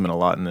salesmen a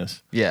lot in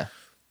this. Yeah.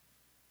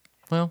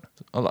 Well,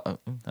 I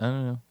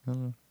don't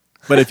know.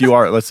 But if you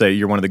are, let's say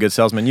you're one of the good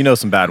salesmen, you know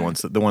some bad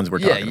ones, the ones we're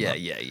talking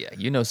about. Yeah.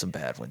 You know some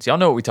bad ones. Y'all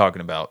know what we're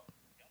talking about.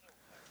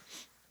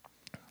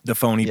 The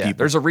phony people.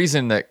 There's a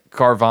reason that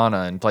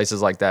Carvana and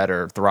places like that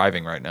are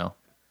thriving right now.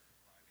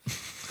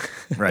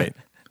 Right.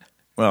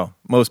 Well,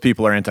 most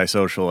people are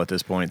antisocial at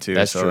this point, too.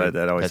 That's so true.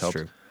 That always helps.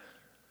 True.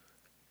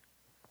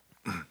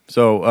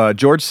 So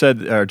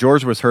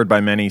George was heard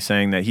by many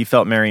saying that he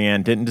felt Mary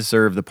Ann didn't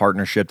deserve the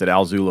partnership that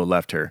Al Zullo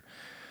left her.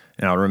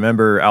 Now,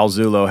 remember, Al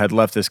Zullo had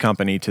left this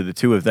company to the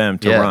two of them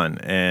to run,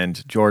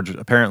 and George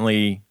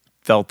apparently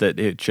felt that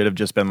it should have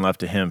just been left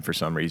to him for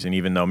some reason,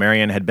 even though Mary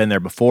Ann had been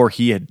there before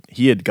he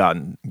had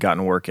gotten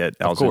work at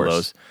Al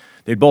Zullo's.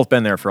 They'd both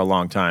been there for a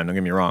long time, don't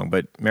get me wrong,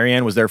 but Mary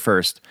Ann was there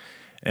first,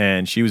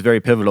 and she was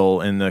very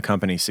pivotal in the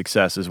company's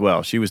success as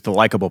well. She was the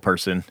likable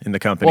person in the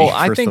company. Well,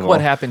 I think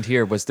what happened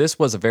here was this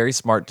was a very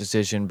smart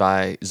decision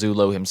by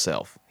Zullo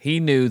himself.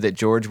 He knew that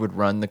George would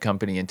run the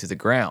company into the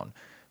ground,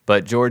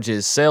 but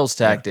George's sales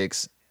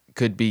tactics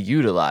could be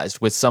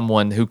utilized with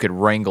someone who could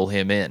wrangle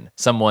him in,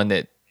 someone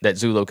that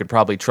Zullo could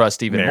probably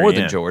trust even more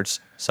than George,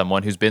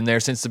 someone who's been there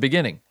since the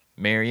beginning,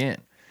 Mary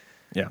Ann.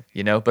 Yeah.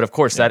 But of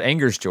course that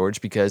angers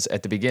George because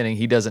at the beginning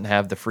he doesn't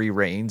have the free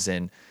reins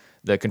and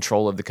the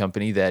control of the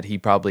company that he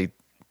probably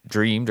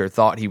dreamed or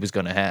thought he was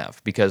going to have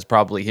because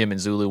probably him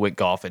and Zullo went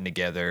golfing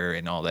together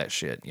and all that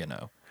shit,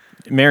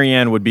 Mary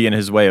Ann would be in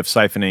his way of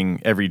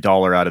siphoning every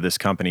dollar out of this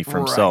company for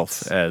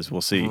himself, as we'll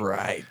see.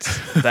 Right.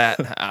 That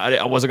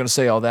I wasn't going to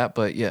say all that,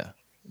 but yeah,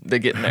 they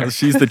get in there.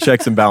 She's the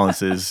checks and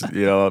balances.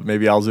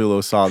 Maybe Al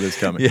Zullo saw this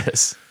coming.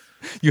 Yes,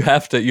 you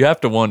have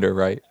to wonder,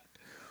 right?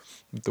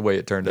 The way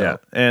it turned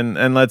out.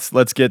 And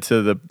let's get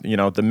to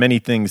the many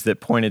things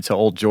that pointed to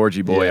old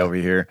Georgie boy over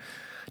here.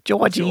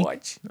 Georgie.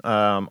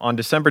 On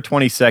December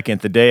 22nd,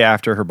 the day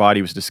after her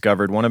body was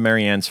discovered, one of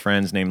Mary Ann's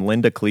friends named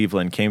Linda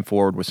Cleveland came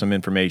forward with some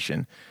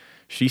information.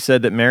 She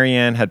said that Mary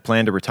Ann had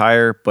planned to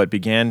retire, but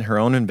began her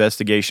own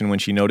investigation when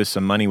she noticed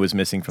some money was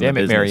missing from the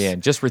business. Damn it, Mary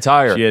Ann, just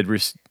retire. She had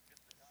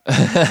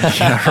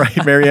yeah,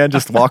 right, Mary Ann,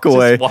 just walk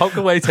away. Just walk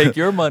away, take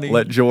your money.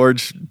 Let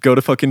George go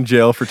to fucking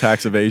jail for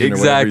tax evasion or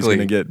whatever he's going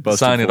to get busted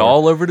Sign for. it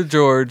all over to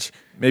George.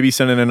 Maybe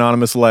send an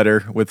anonymous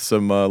letter with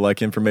some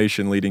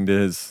information leading to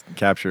his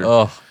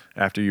capture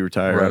after you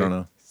retire. Right. I don't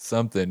know.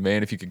 Something,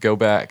 man, if you could go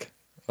back.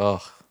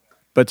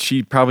 But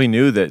she probably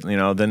knew that,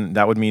 then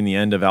that would mean the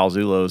end of Al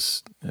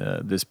Zullo's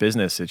this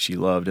business that she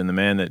loved, and the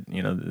man that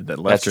that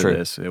left her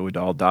this, it would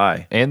all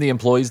die, and the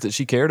employees that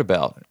she cared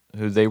about,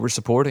 who they were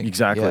supporting.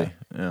 Exactly.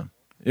 Yeah.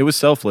 It was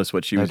selfless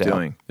what she was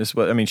doing. This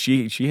was,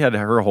 she had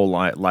her whole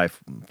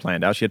life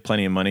planned out. She had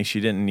plenty of money. She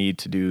didn't need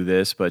to do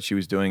this, but she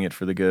was doing it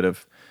for the good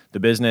of the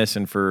business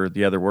and for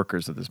the other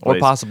workers of this place, or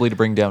possibly to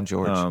bring down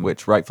George,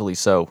 which rightfully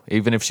so.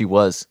 Even if she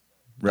was,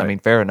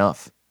 fair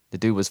enough. The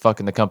dude was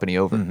fucking the company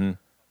over. Mm-hmm.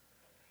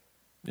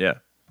 Yeah.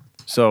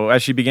 So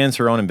as she begins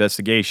her own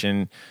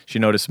investigation, she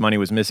noticed money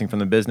was missing from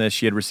the business.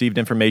 She had received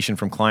information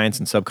from clients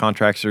and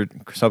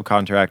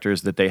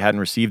subcontractors that they hadn't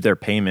received their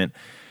payment.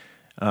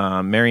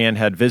 Marianne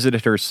had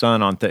visited her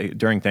son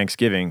during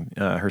Thanksgiving,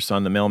 her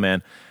son, the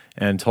mailman,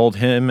 and told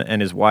him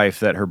and his wife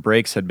that her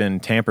brakes had been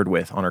tampered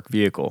with on her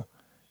vehicle.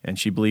 And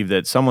she believed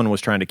that someone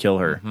was trying to kill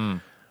her.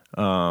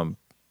 Mm-hmm.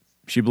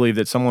 She believed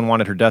that someone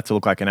wanted her death to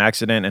look like an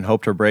accident and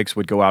hoped her brakes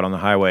would go out on the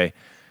highway.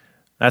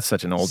 That's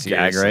such an old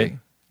gag, right?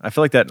 I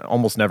feel like that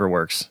almost never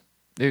works.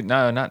 Dude,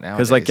 no, not now.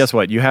 Because, like, guess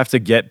what? You have to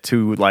get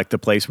to, like, the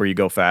place where you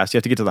go fast. You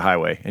have to get to the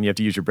highway, and you have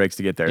to use your brakes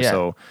to get there. Yeah.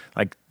 So,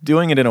 like,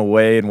 doing it in a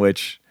way in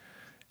which,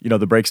 you know,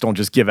 the brakes don't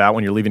just give out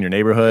when you're leaving your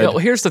neighborhood. Well,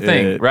 here's the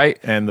thing, right?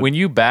 And when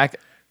you back,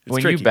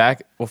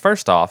 well,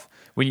 first off,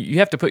 when you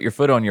have to put your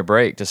foot on your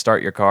brake to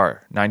start your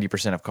car,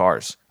 90% of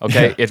cars,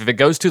 okay? Yeah. If it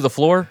goes to the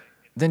floor,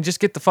 then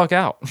just get the fuck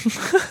out.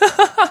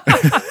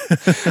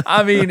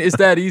 I mean, it's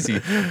that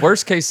easy.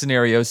 Worst case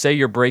scenario, say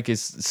your brake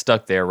is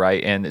stuck there,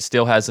 right? And it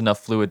still has enough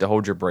fluid to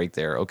hold your brake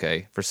there,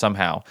 okay, for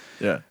somehow.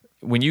 Yeah.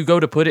 When you go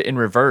to put it in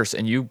reverse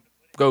and you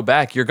go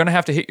back, you're going to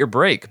have to hit your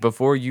brake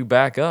before you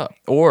back up,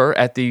 or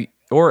at the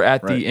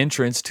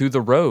entrance to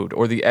the road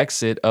or the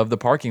exit of the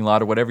parking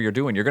lot or whatever you're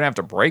doing. You're going to have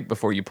to brake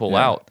before you pull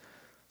out.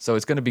 So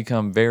it's going to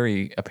become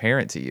very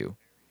apparent to you.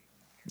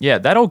 Yeah,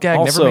 that old gag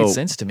never made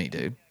sense to me,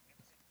 dude.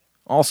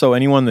 Also,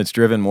 anyone that's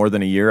driven more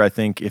than a year, I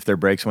think if their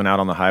brakes went out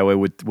on the highway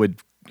would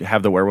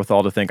have the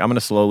wherewithal to think, I'm going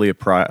to slowly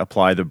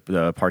apply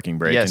the parking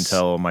brake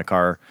until my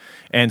car,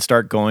 and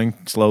start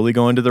slowly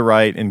going to the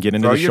right and get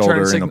into the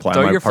shoulder and apply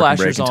my parking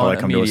brake until I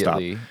come to a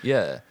stop.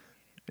 Yeah.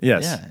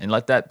 Yes. Yeah, and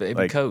let that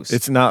baby coast.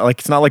 It's not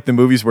like the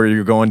movies where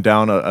you're going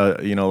down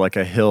like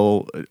a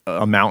hill,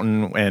 a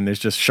mountain, and there's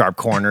just sharp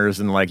corners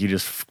and like you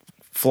just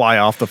fly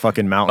off the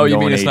fucking mountain. Oh, you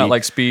mean it's 80. not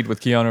like Speed with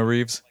Keanu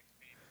Reeves?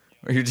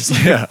 Or you're just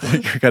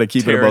you gotta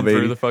keep it above 80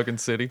 through the fucking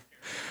city.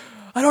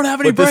 I don't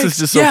have any brakes. This is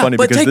just so funny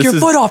but because take your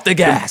foot off the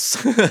gas.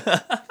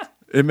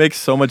 It makes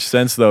so much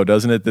sense, though,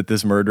 doesn't it? That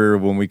this murder,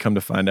 when we come to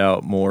find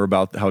out more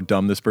about how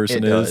dumb this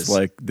person is,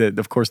 like,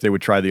 of course they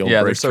would try the old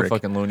brake they're so trick.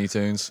 Fucking Looney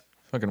Tunes,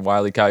 fucking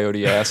Wile E.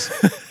 Coyote ass.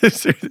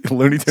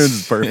 Looney Tunes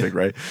is perfect,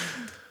 right?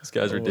 This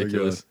guy's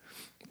ridiculous.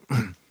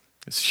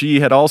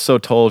 She had also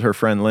told her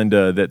friend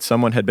Linda that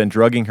someone had been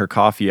drugging her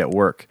coffee at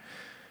work.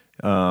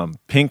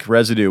 Pink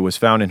residue was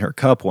found in her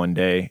cup one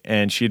day,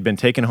 and she had been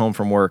taken home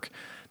from work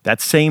that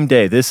same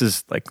day. This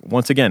is, like,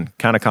 once again,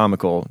 kind of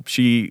comical.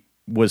 She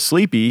was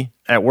sleepy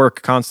at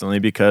work constantly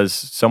because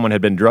someone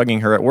had been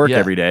drugging her at work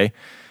every day,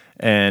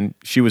 and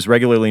she was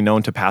regularly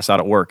known to pass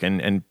out at work.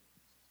 And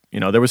you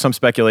know, there was some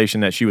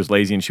speculation that she was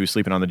lazy and she was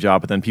sleeping on the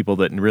job, but then people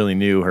that really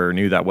knew her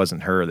knew that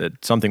wasn't her,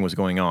 that something was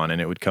going on, and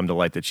it would come to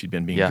light that she'd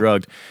been being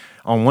drugged.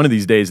 On one of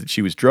these days that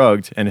she was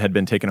drugged and had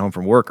been taken home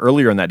from work,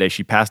 earlier in that day,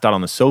 she passed out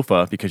on the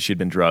sofa because she'd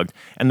been drugged,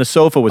 and the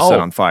sofa was set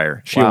on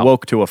fire. She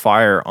awoke to a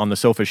fire on the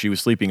sofa she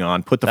was sleeping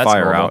on, put the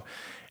fire out,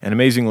 and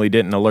amazingly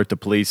didn't alert the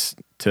police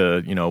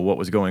to, you know, what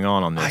was going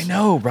on this. I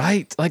know,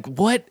 right? Like,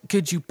 what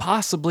could you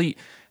possibly...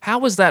 How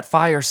was that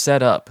fire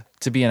set up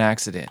to be an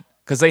accident?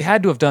 Because they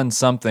had to have done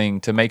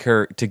something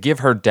to give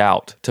her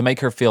doubt, to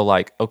make her feel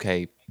like,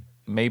 okay,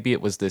 maybe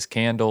it was this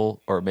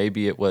candle, or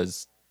maybe it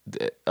was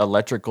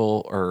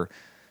electrical, or...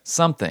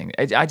 something.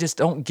 I just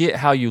don't get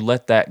how you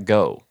let that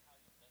go.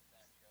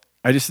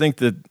 I just think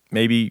that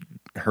maybe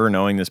her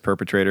knowing this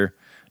perpetrator,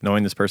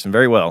 knowing this person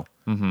very well,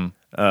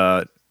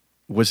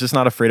 was just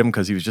not afraid of him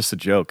because he was just a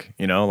joke,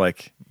 you know?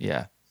 Like,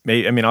 yeah.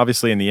 I mean,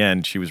 obviously in the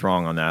end, she was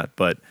wrong on that,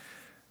 but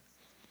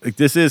like,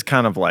 this is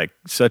kind of like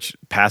such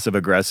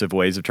passive-aggressive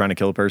ways of trying to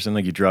kill a person.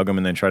 Like, you drug them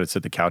and then try to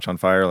set the couch on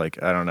fire.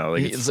 Like, I don't know.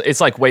 Like,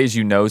 it's like ways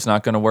you know it's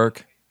not going to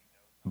work,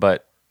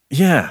 but...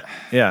 Yeah.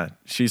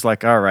 She's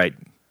like, all right,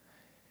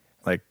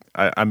 like,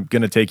 I'm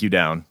going to take you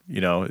down.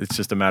 You know, it's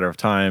just a matter of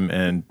time.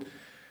 And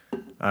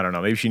I don't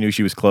know, maybe she knew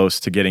she was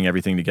close to getting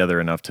everything together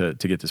enough to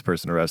get this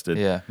person arrested.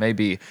 Yeah,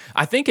 maybe.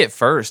 I think at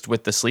first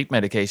with the sleep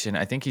medication,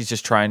 I think he's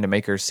just trying to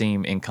make her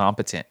seem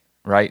incompetent,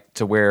 right?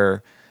 To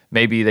where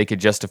maybe they could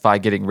justify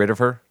getting rid of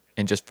her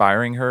and just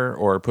firing her,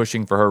 or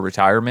pushing for her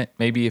retirement.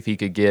 Maybe if he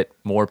could get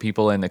more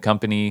people in the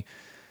company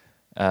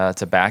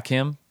to back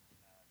him.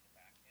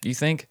 Do you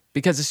think?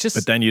 Because it's just...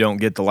 But then you don't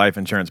get the life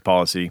insurance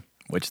policy,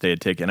 which they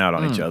had taken out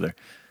on each other.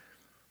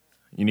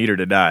 You need her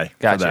to die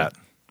for that.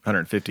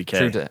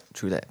 $150K.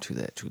 True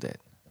that.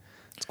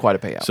 It's quite a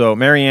payout. So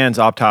Marianne's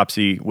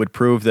autopsy would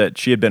prove that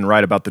she had been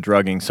right about the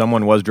drugging.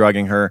 Someone was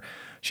drugging her.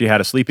 She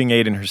had a sleeping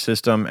aid in her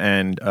system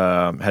and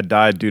had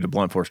died due to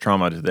blunt force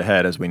trauma to the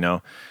head, as we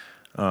know.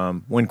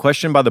 When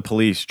questioned by the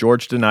police,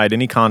 George denied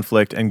any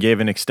conflict and gave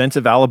an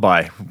extensive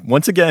alibi.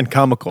 Once again,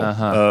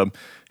 comical.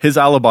 His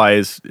alibi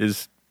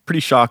is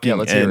pretty shocking. Yeah,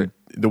 let's hear it.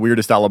 The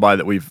weirdest alibi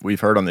that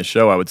we've heard on this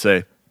show, I would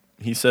say.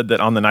 He said that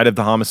on the night of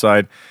the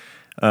homicide,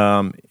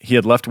 he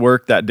had left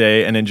work that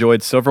day and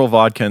enjoyed several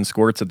vodka and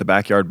squirts at the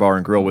backyard bar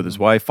and grill with his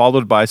wife,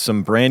 followed by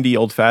some brandy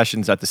old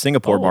fashions at the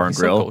Singapore bar and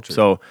grill.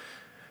 So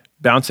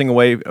bouncing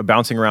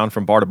around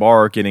from bar to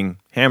bar, getting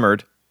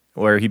hammered,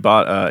 where he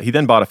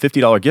then bought a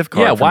 $50 gift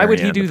card. Yeah, why would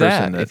he do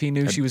that if he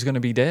knew she was going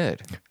to be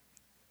dead?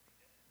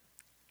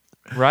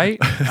 Right?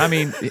 I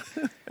mean,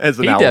 As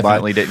an he alibi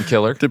definitely didn't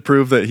kill her. to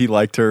prove that he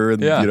liked her,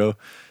 and Yeah.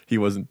 he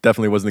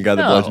definitely wasn't the guy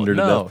that bludgeoned her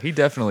to No, death. he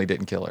definitely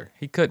didn't kill her.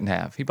 He couldn't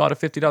have. He bought a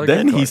 $50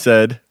 Then gift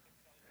card.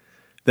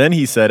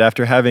 he said,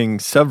 after having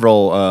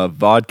several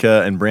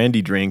vodka and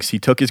brandy drinks, he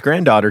took his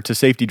granddaughter to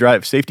safety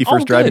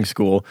first driving good.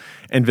 school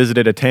and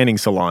visited a tanning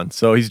salon.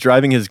 So he's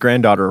driving his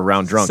granddaughter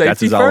around drunk. That's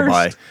Safety his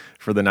alibi first.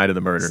 for the night of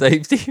the murder.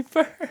 Safety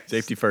first.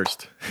 Safety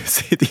first.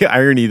 The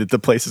irony that the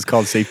place is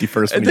called Safety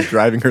First when he's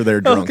driving her there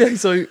drunk. Okay,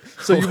 so you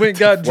went and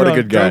got What a drunk,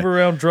 good guy. drove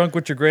around drunk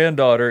with your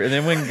granddaughter, and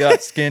then went and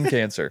got skin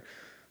cancer.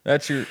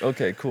 That's your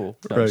okay, cool.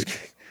 No, I'm just Right.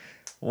 kidding.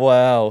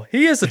 Wow,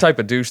 he is the type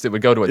of douche that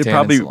would go to a tanning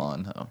probably-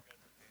 salon. Huh?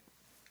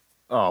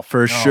 Oh,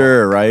 for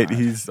sure, right?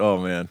 He's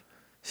man.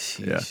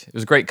 Sheesh. Yeah. It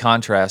was a great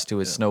contrast to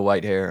his snow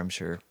white hair, I'm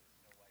sure.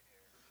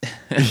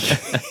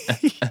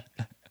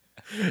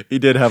 He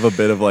did have a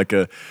bit of like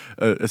a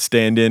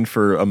stand-in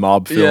for a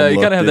mob film. Yeah, you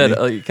look, kind of have didn't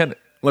that. he? You kind of.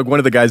 Like one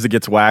of the guys that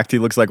gets whacked. He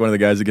looks like one of the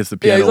guys that gets the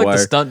Yeah, piano he's like wire.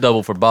 the stunt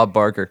double for Bob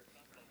Barker.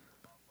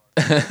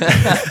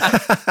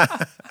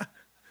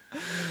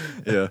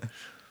 Yeah.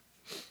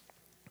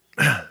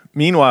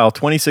 Meanwhile,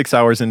 26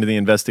 hours into the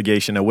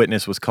investigation, a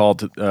witness called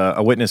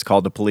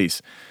the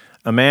police.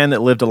 A man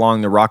that lived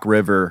along the Rock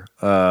River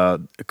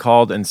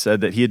called and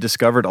said that he had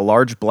discovered a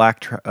large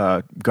black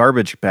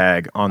garbage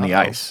bag on the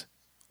ice.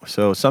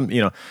 So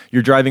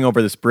you're driving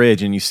over this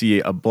bridge and you see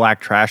a black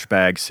trash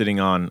bag sitting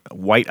on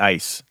white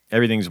ice.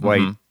 Everything's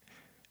white.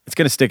 It's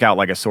going to stick out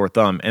like a sore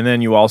thumb. And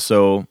then you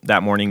also,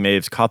 that morning, may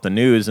have caught the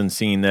news and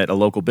seen that a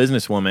local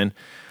businesswoman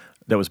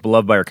that was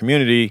beloved by her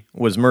community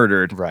was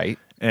murdered. Right.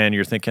 And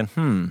you're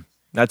thinking,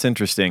 that's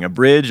interesting. A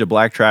bridge, a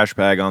black trash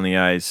bag on the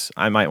ice.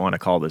 I might want to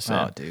call this in.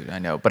 Oh, dude, I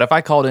know. But if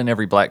I called in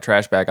every black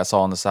trash bag I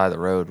saw on the side of the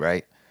road,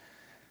 right?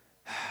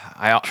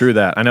 True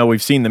that. I know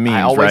we've seen the memes,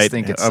 I always right?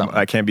 think it's something.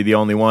 I can't be the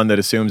only one that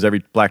assumes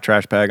every black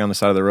trash bag on the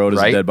side of the road is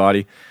a Right. dead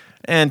body.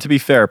 And to be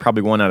fair,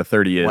 probably 1 out of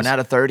 30 is. 1 out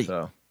of 30.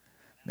 So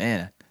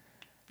Man.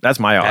 that's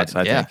my odds,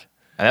 I think.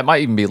 That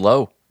might even be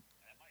low.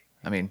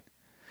 I mean,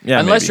 Yeah,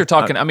 unless maybe. you're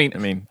talking, I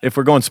mean, if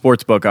we're going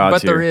sports book odds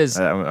But there here, is-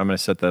 I'm going to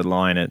set the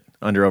line at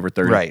over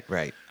 30.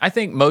 right. I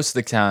think most of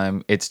the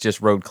time it's just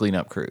road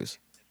cleanup crews.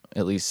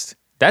 At least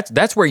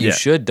that's where you Yeah.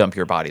 should dump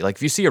your body. Like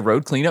if you see a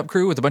road cleanup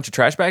crew with a bunch of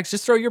trash bags,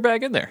 just throw your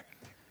bag in there.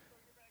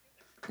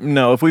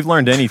 No, if we've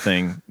learned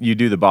anything, you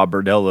do the Bob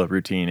Berdella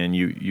routine and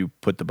you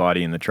put the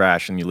body in the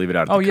trash and you leave it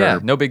out at the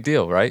curb. No big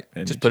deal, right?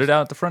 And Just put it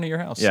out at the front of your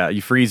house. Yeah,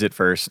 you freeze it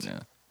first,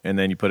 and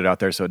then you put it out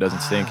there so it doesn't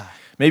stink.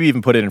 Maybe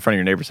even put it in front of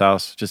your neighbor's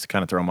house just to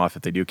kind of throw them off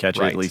if they do catch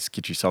it. Right. At least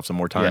get yourself some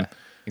more time. Yeah,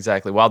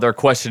 exactly. While they're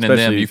questioning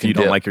Especially them, you if can you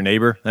don't dip. like your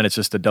neighbor, then it's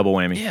just a double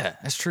whammy. Yeah,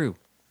 that's true.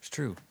 It's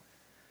true.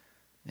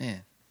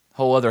 Man,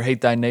 whole other hate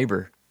thy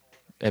neighbor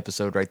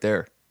episode right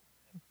there.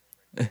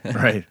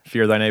 Right.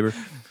 Fear thy neighbor.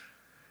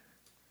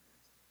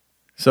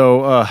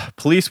 So,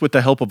 police, with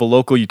the help of a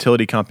local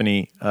utility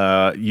company,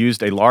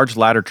 used a large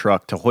ladder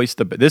truck to hoist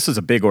the. This is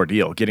a big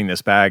ordeal getting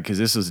this bag because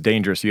this is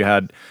dangerous. You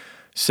had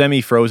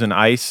semi-frozen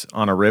ice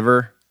on a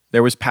river.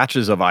 There was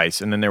patches of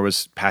ice, and then there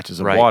was patches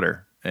of Right.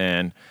 water,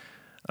 and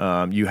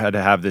you had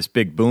to have this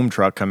big boom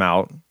truck come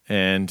out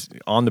and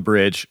on the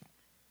bridge,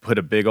 put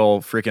a big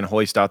old freaking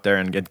hoist out there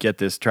and get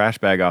this trash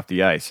bag off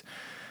the ice.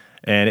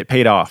 And it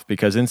paid off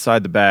because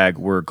inside the bag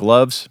were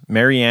gloves,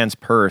 Mary Ann's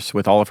purse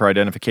with all of her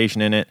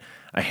identification in it,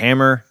 a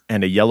hammer,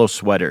 and a yellow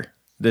sweater.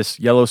 This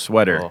yellow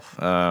sweater,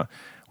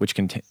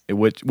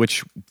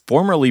 which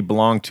formerly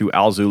belonged to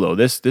Al Zullo.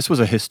 This was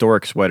a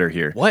historic sweater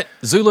here. What?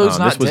 Zulu's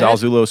not This was dead? Al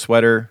Zullo's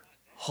sweater.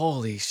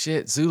 Holy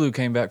shit! Zulu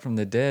came back from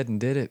the dead and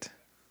did it.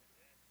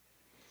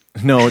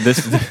 No,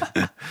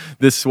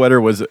 this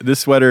sweater was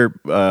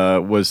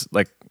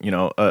like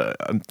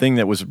a thing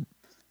that was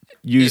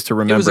used to It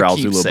was remember a Al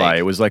Zullo by. keepsake,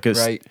 It was like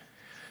right.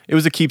 It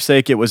was a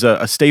keepsake. It was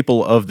a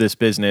staple of this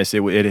business.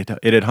 It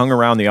had hung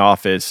around the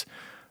office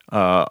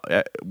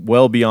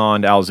well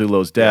beyond Al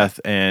Zullo's death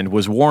and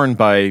was worn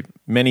by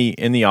many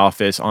in the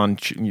office on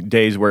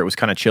days where it was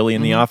kind of chilly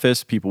in the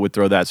office. People would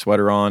throw that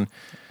sweater on.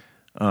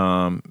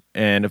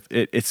 And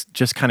it's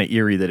just kind of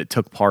eerie that it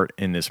took part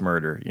in this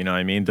murder. You know what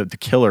I mean? The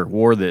killer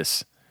wore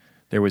this.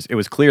 It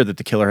was clear that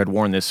the killer had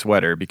worn this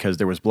sweater because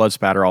there was blood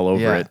spatter all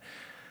over it.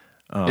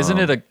 Isn't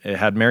it It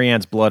had Mary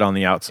Ann's blood on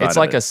the outside. It's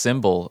like a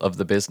symbol of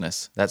the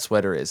business. That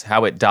sweater is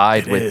how it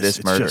died with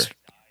this murder.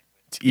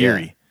 It's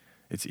eerie.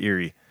 It's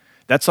eerie.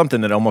 That's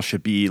something that almost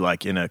should be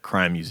like in a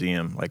crime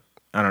museum. Like,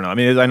 I don't know. I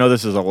mean, I know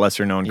this is a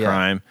lesser known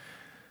crime.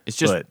 It's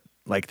just but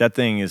like that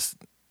thing is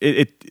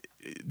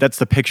that's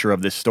the picture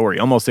of this story.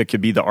 Almost it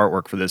could be the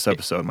artwork for this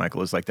episode,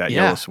 Michael, is like that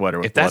yellow sweater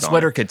with if that blood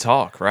sweater on it. could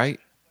talk, right?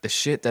 The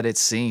shit that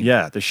it's seen.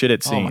 Yeah, the shit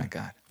it's seen. Oh my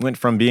God. Went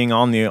from being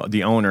on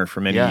the owner for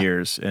many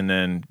years and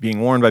then being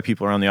worn by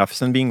people around the office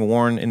and being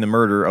worn in the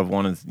murder of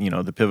one of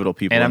the pivotal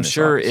people And in I'm this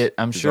sure office.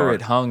 I'm sure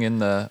it hung in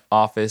the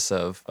office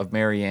of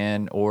Mary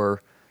Ann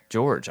or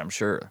George, I'm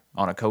sure,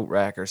 on a coat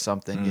rack or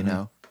something, you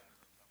know.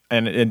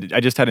 And I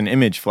just had an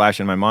image flash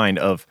in my mind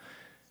of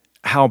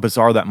how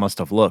bizarre that must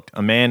have looked.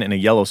 A man in a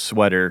yellow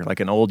sweater, like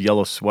an old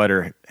yellow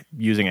sweater,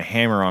 using a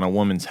hammer on a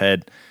woman's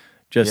head.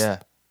 Just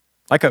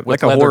like a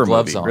leather horror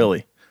gloves movie, on.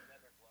 really.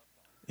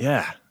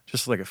 Yeah,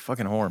 just like a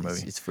fucking horror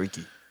movie. It's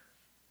freaky.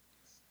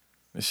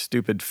 His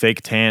stupid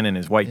fake tan and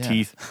his white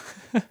teeth,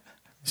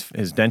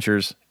 his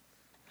dentures.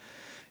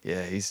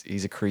 Yeah,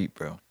 he's a creep,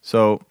 bro.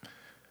 So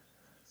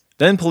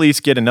then police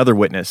get another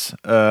witness,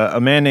 a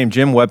man named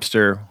Jim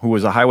Webster, who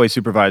was a highway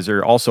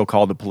supervisor, also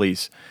called the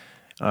police.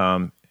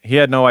 He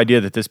had no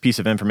idea that this piece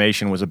of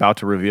information was about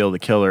to reveal the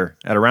killer.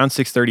 At around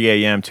 6:30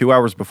 a.m., 2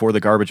 hours before the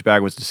garbage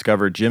bag was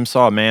discovered, Jim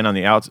saw a man on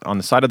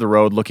the side of the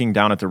road looking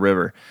down at the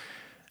river.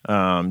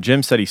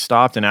 Jim said he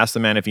stopped and asked the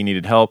man if he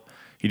needed help.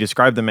 He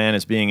described the man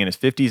as being in his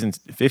 50s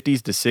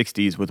to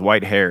 60s with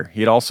white hair.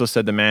 He had also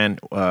said the man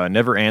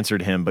never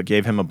answered him but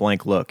gave him a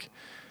blank look.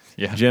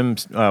 Yeah. Jim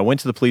went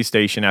to the police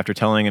station after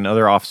telling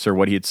another officer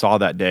what he had saw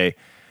that day.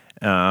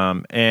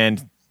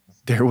 And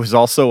there was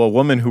also a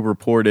woman who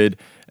reported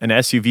an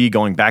SUV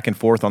going back and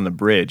forth on the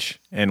bridge.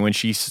 And when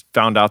she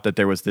found out that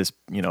there was this,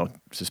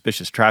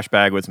 suspicious trash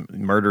bag with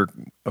murder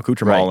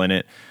accoutrement in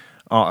it,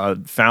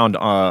 found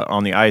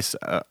on the ice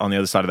on the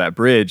other side of that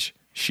bridge,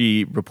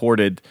 she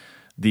reported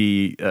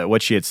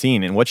what she had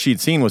seen. And what she had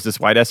seen was this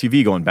white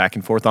SUV going back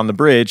and forth on the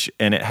bridge,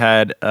 and it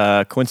had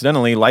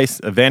coincidentally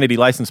a vanity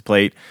license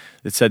plate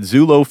that said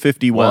Zullo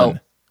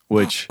 51,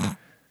 which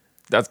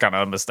that's kind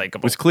of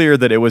unmistakable. It was clear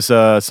that it was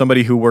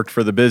somebody who worked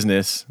for the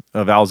business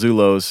of Al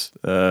Zullo's.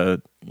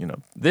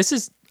 This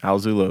is Al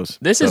Zullo's.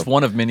 This is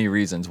one of many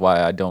reasons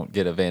why I don't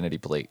get a vanity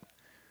plate.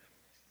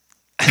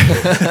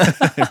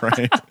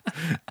 Right.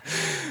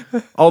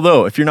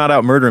 Although, if you're not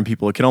out murdering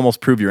people, it can almost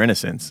prove your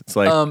innocence. It's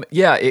like,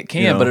 yeah, it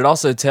can, but it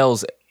also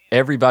tells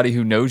everybody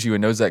who knows you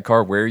and knows that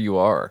car where you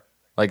are.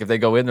 Like if they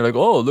go in, they're like,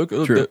 "Oh, look,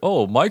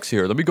 Mike's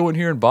here. Let me go in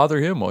here and bother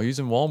him while he's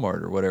in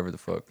Walmart or whatever the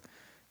fuck."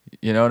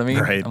 You know what I mean?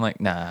 Right. I'm like,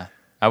 nah.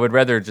 I would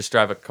rather just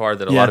drive a car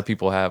that a lot of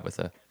people have with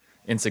a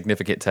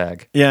insignificant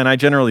tag. Yeah, and I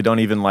generally don't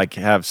even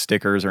have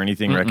stickers or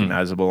anything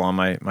recognizable on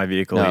my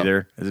vehicle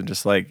either. It's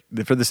just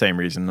for the same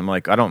reason. I'm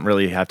like, I don't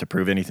really have to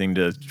prove anything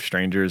to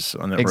strangers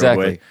on that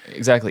roadway.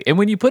 Exactly. And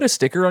when you put a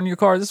sticker on your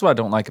car, this is what I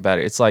don't like about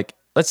it. It's like,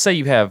 let's say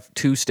you have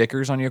 2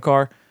 stickers on your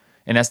car,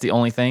 and that's the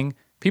only thing.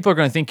 People are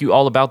going to think you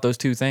all about those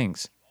 2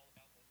 things,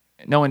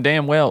 knowing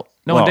damn well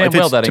that ain't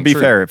true. To be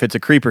fair, if it's a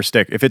creeper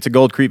stick, if it's a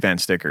gold creep van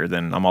sticker,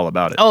 then I'm all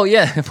about it. Oh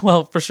yeah,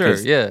 well for sure,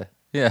 yeah.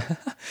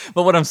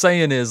 But what I'm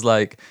saying is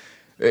I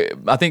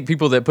think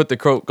people that put the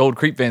gold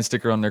creep van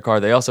sticker on their car,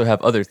 they also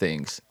have other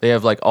things. They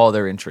have all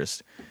their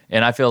interests,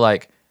 and I feel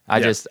like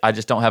I just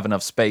don't have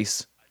enough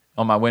space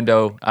on my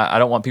window. I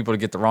don't want people to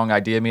get the wrong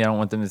idea of me. I don't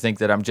want them to think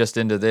that I'm just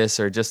into this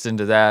or just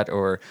into that,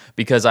 or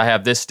because I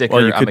have this sticker.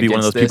 Well, you could I'm be one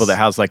of those this. people that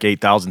has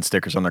 8,000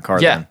 stickers on their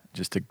car. Yeah. Then,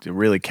 just to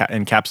really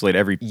encapsulate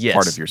every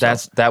part of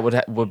yourself. That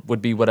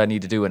would be what I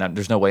need to do, and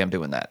there's no way I'm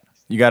doing that.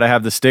 You got to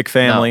have the stick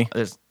family.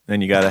 No,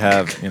 then you got to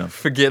have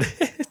forget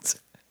it.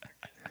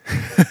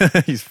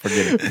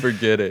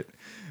 Forget it.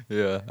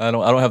 Yeah, I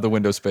don't have the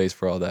window space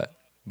for all that.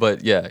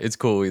 But yeah, it's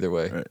cool either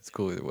way. Right. It's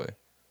cool either way.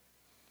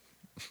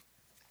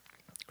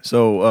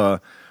 So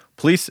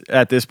police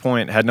at this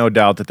point had no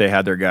doubt that they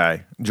had their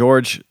guy.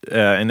 George,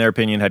 in their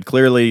opinion, had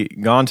clearly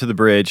gone to the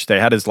bridge. They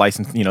had his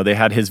license, they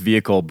had his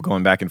vehicle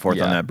going back and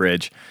forth on that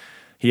bridge.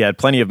 He had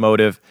plenty of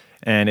motive,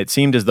 and it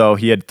seemed as though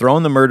he had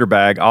thrown the murder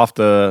bag off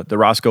the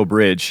Roscoe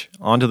Bridge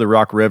onto the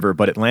Rock River,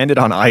 but it landed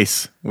on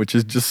ice, which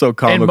is just so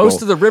comical. And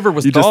most of the river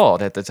was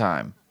thawed at the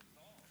time.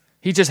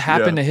 He just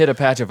happened to hit a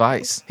patch of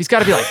ice. He's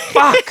got to be like,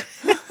 fuck!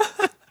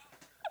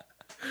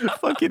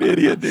 Fucking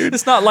idiot, dude.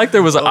 It's not like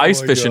there was an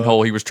ice fishing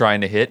hole he was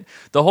trying to hit.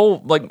 The whole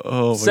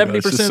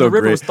 70% of the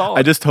river was thawed.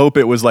 I just hope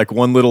it was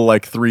one little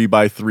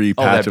 3x3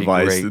 patch of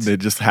ice, and it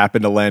just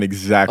happened to land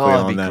exactly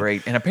on that. That'd be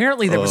great. And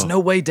apparently there was no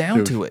way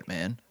down to it,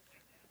 man.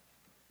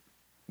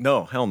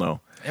 No, hell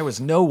no. There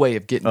was no way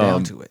of getting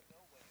down to it.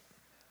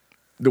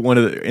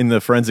 In the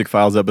Forensic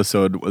Files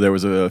episode, there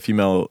was a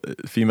female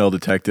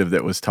detective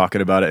that was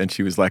talking about it, and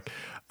she was like,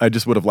 I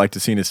just would have liked to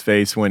seen his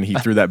face when he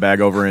threw that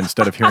bag over, and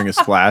instead of hearing a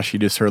splash, he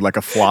just heard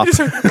a flop.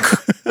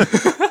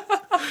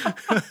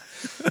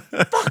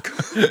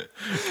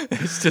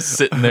 It's just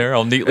sitting there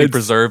all neatly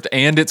preserved,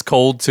 and it's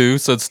cold too,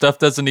 so stuff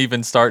doesn't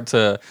even start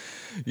to,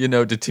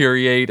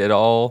 deteriorate at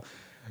all.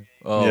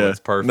 Oh, yeah, it's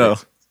perfect. No,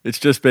 it's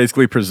just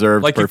basically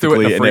preserved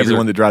perfectly, and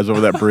everyone that drives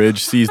over that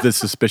bridge sees this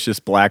suspicious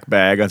black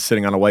bag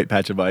sitting on a white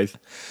patch of ice.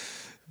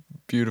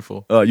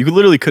 Beautiful. You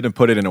literally couldn't have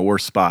put it in a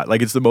worse spot.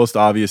 It's the most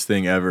obvious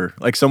thing ever.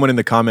 Someone in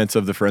the comments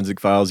of the Forensic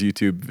Files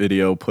YouTube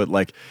video put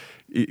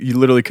you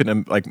literally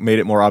couldn't have made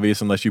it more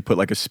obvious unless you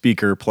put a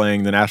speaker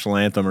playing the national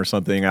anthem or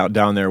something out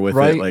down there with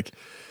it.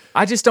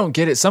 I just don't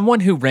get it. Someone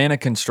who ran a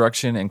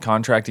construction and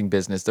contracting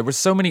business, there were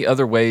so many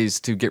other ways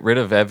to get rid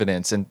of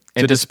evidence and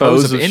to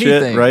dispose of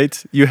anything. Shit,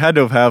 right? You had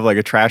to have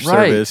a trash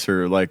service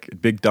or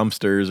big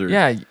dumpsters or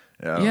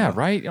Yeah,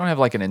 right? You don't have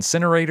an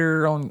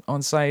incinerator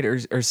on site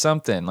or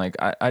something.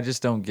 I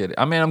just don't get it.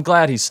 I mean, I'm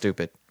glad he's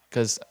stupid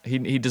because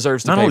he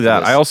deserves to pay for this. Not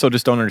only that, I also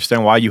just don't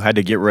understand why you had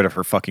to get rid of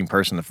her fucking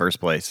purse in the first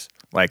place.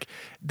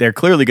 They're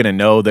clearly going to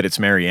know that it's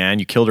Mary Ann.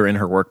 You killed her in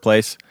her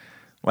workplace.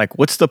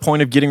 What's the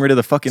point of getting rid of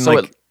the fucking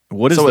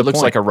What is so the it looks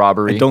point? like a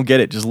robbery. I don't get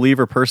it. Just leave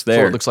her purse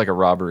there. So it looks like a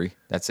robbery.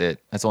 That's it.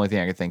 That's the only thing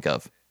I can think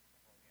of.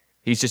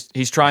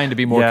 He's trying to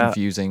be more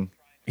confusing.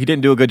 He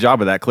didn't do a good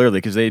job of that, clearly,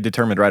 because they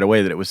determined right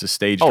away that it was a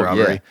staged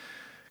robbery. Yeah.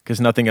 Because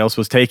nothing else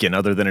was taken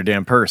other than her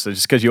damn purse. So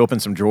just because you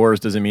open some drawers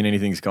doesn't mean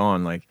anything's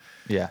gone. Like,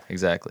 yeah,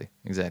 exactly.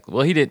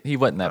 Well, he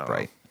wasn't that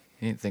bright.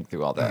 He didn't think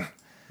through all that.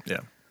 Yeah.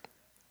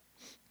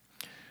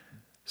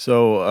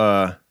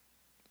 So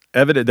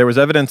there was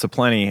evidence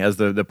aplenty as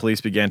the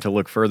police began to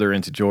look further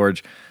into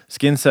George.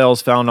 Skin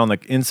cells found on the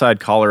inside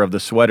collar of the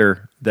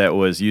sweater that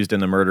was used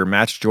in the murder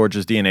matched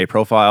George's DNA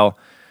profile.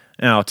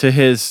 Now, to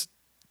his,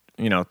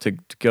 to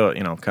go,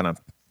 kind of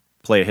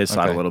play his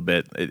side a little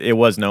bit, it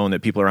was known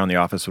that people around the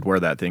office would wear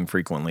that thing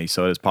frequently,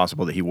 so it's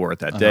possible that he wore it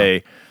that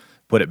day,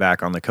 put it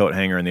back on the coat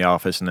hanger in the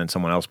office, and then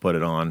someone else put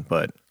it on,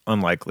 but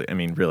unlikely. I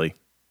mean, really,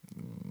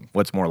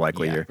 what's more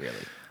likely here?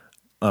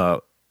 Really.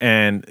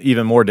 And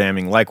even more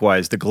damning,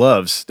 likewise, the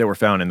gloves that were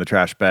found in the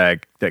trash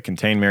bag that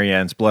contained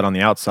Marianne's blood on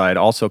the outside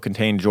also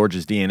contained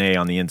George's DNA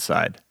on the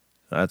inside.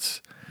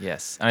 That's...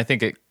 Yes, and I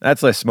think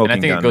that's less smoking gun.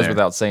 And I think it goes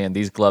without saying,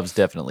 these gloves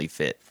definitely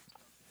fit.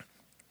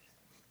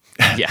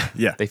 Yeah,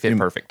 yeah, they fit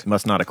perfect.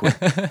 Must not acquit.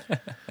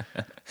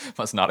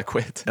 Must not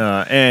acquit.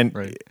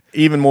 And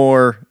even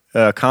more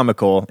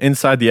comical,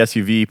 inside the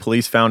SUV,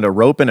 police found a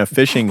rope and a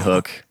fishing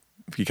hook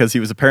because he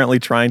was apparently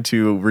trying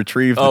to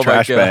retrieve the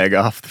trash bag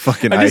off the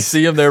fucking ice. I just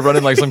see him there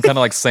running like some kind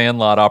of like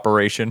Sandlot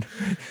operation.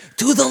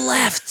 To the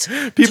left.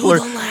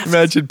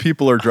 Imagine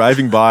people are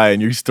driving by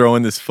and you're just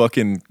throwing this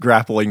fucking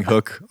grappling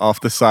hook off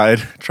the side,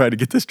 trying to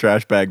get this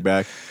trash bag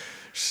back.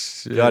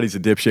 Shit. God, he's a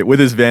dipshit with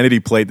his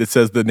vanity plate that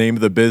says the name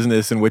of the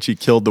business in which he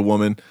killed the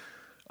woman.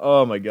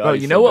 Oh my God. Bro,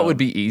 you know what would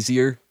be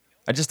easier?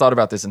 I just thought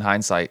about this in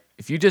hindsight.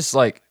 If you just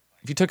if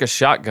you took a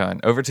shotgun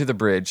over to the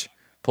bridge,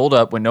 pulled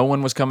up when no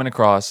one was coming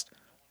across,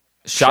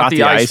 shot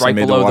the ice right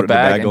below the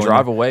bag and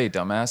drive away,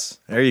 dumbass.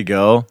 There you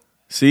go.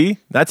 See?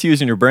 That's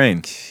using your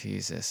brain.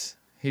 Jesus.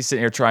 He's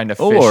sitting here trying to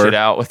fish it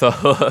out with a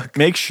hook.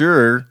 Make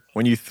sure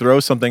when you throw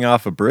something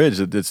off a bridge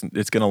that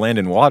it's going to land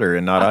in water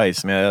and not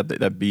ice. Man,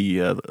 that'd be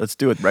let's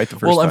do it right the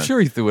first time. Well, I'm sure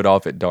he threw it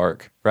off at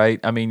dark, right?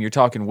 I mean, you're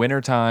talking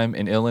wintertime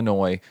in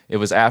Illinois. It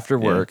was after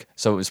work,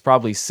 so it was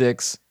probably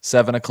 6,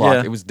 7 o'clock.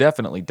 Yeah. It was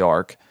definitely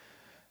dark.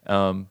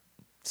 But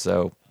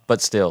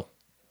still,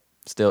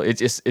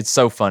 it's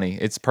so funny.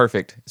 It's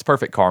perfect. It's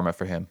perfect karma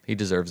for him. He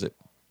deserves it.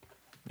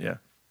 Yeah,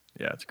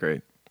 it's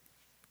great.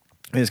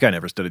 I mean, this guy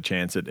never stood a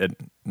chance at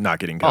not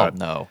getting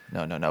caught. Oh,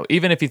 no.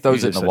 Even if he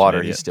throws it in the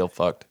water, he's still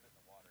fucked.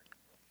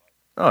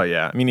 Oh,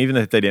 yeah. I mean, even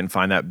if they didn't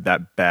find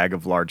that bag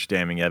of large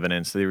damning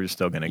evidence, they were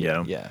still going to get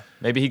him. Yeah.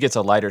 Maybe he gets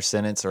a lighter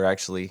sentence or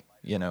actually,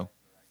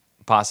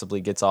 possibly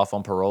gets off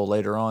on parole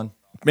later on.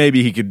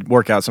 Maybe he could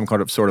work out some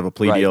kind of sort of a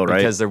plea deal, right?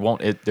 Because there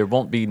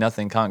won't be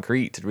nothing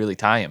concrete to really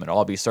tie him. It'll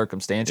all be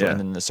circumstantial. Yeah. And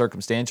then the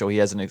circumstantial he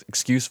has an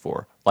excuse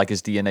for, like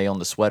his DNA on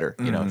the sweater,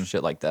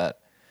 shit like that.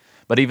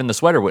 But even the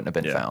sweater wouldn't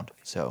have been found,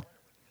 so...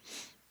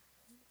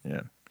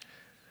 Yeah.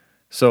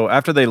 So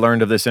after they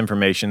learned of this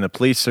information, the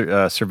police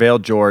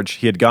surveilled George.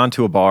 He had gone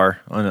to a bar,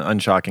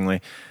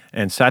 unshockingly,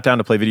 and sat down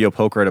to play video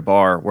poker at a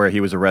bar where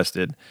he was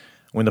arrested.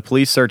 When the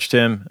police searched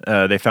him,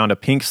 they found a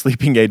pink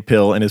sleeping aid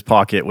pill in his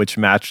pocket, which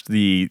matched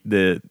the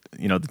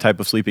type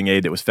of sleeping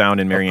aid that was found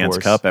in Marianne's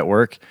cup at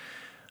work.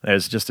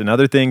 There's just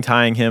another thing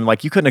tying him.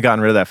 Like, you couldn't have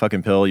gotten rid of that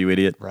fucking pill, you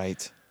idiot.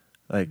 Right.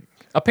 Like,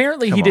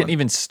 apparently he didn't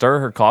even stir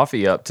her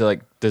coffee up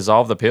to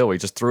dissolve the pill. He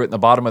just threw it in the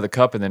bottom of the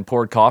cup and then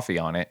poured coffee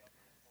on it.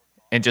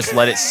 And just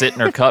let it sit in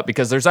her cup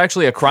because there's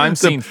actually a crime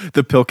scene.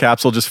 The pill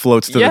capsule just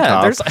floats to the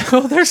top.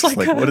 There's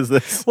what is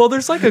this? Well,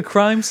 there's like a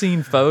crime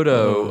scene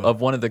photo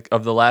of one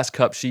of the last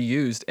cups she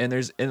used, and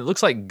it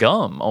looks like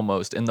gum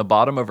almost in the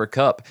bottom of her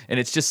cup, and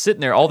it's just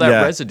sitting there. All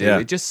that residue,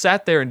 it just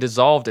sat there and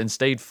dissolved and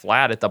stayed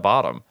flat at the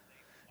bottom,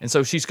 and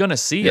so she's gonna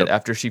see it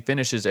after she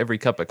finishes every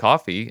cup of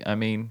coffee. I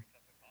mean,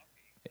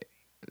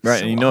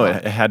 right, so,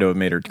 and it had to have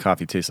made her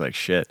coffee taste like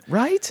shit,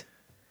 right?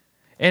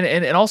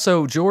 And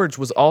also George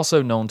was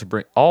also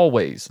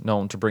always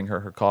known to bring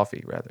her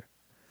coffee, rather.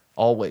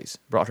 Always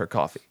brought her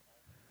coffee.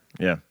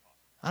 Yeah.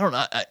 I don't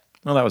know.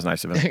 Well, that was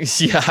nice of him.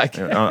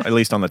 Yeah. At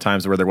least on the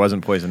times where there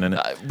wasn't poison in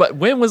it. But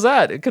when was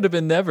that? It could have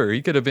been never.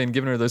 He could have been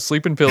giving her those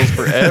sleeping pills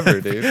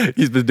forever, dude.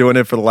 He's been doing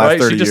it for the last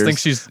 30 years. She just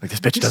thinks she's... Like, this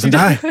bitch doesn't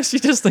die. She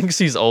just thinks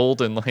she's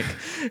old and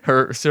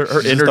her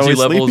energy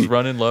level is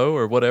running low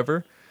or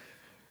whatever.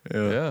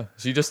 Yeah.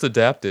 She just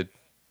adapted.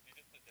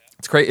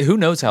 It's crazy. Who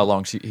knows how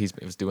long he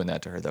was doing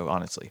that to her, though,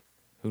 honestly.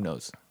 Who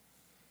knows?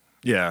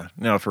 Yeah,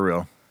 no, for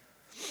real.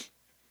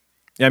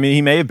 Yeah, I mean,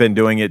 he may have been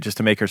doing it just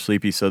to make her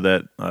sleepy so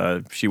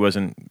that she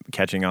wasn't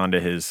catching on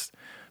to his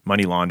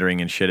money laundering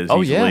and shit as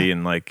easily.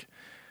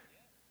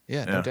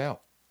 Yeah. And no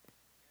doubt.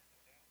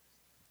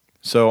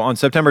 So on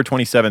September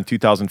 27,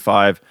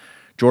 2005,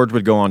 George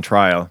would go on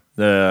trial.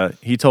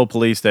 He told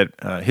police that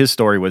his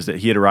story was that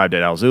he had arrived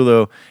at Al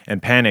Zullo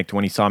and panicked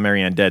when he saw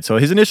Marianne dead. So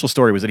his initial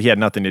story was that he had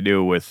nothing to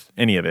do with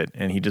any of it,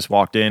 and he just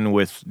walked in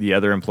with the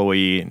other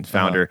employee and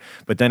found her.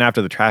 But then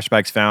after the trash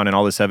bag's found and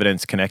all this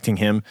evidence connecting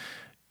him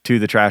to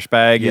the trash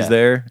bag is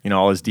there,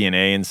 all his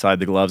DNA inside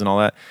the gloves and all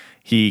that,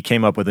 he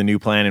came up with a new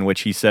plan in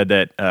which he said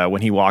that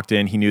when he walked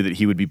in, he knew that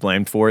he would be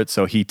blamed for it.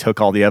 So he took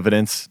all the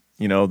evidence,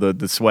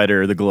 the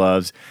sweater, the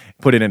gloves,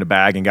 put it in a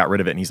bag and got rid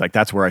of it. And he's like,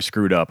 that's where I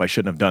screwed up. I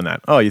shouldn't have done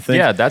that. Oh, you think?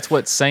 Yeah, that's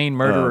what sane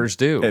murderers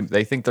do. And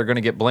they think they're going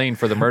to get blamed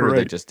for the murder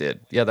they just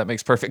did. Yeah, that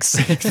makes perfect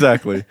sense.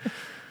 Exactly.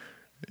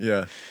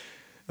 Yeah.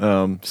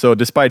 So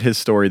despite his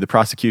story, the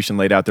prosecution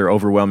laid out their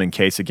overwhelming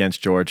case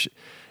against George.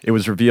 It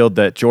was revealed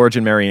that George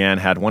and Marianne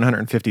had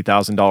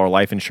 $150,000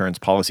 life insurance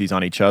policies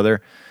on each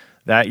other.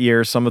 That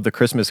year, some of the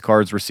Christmas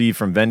cards received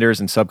from vendors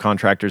and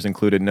subcontractors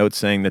included notes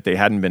saying that they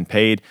hadn't been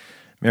paid.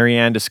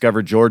 Marianne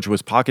discovered George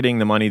was pocketing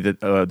the money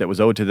that was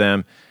owed to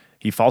them.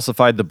 He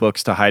falsified the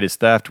books to hide his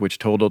theft, which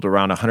totaled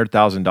around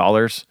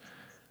 $100,000,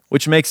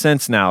 which makes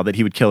sense now that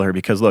he would kill her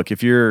because, look,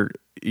 if you're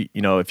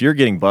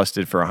getting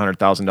busted for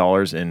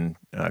 $100,000 in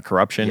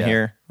corruption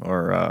here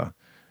or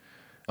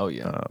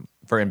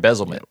for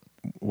embezzlement,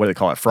 what do they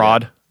call it?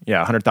 Fraud.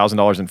 Yeah,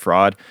 $100,000 in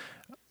fraud.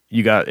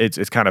 You got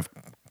it's kind of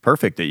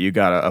perfect that you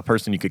got a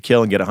person you could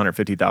kill and get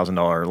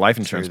 $150,000 life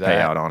insurance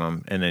payout on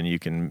them, and then you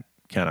can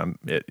kind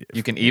of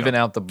even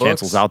out the books.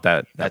 Cancels out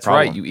that That's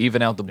problem. right. You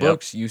even out the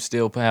books. You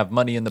still have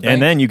money in the bank,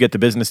 and then you get the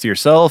business to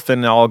yourself,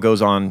 and it all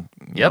goes on.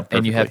 Yep,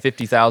 and you have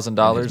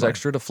 $50,000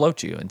 extra to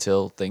float you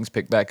until things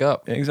pick back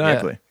up.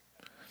 Exactly.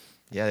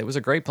 Yeah, it was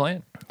a great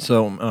plan.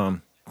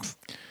 So,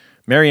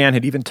 Marianne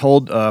had even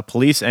told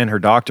police and her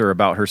doctor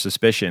about her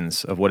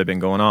suspicions of what had been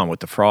going on with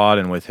the fraud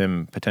and with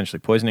him potentially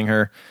poisoning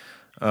her.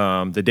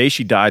 The day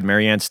she died,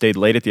 Marianne stayed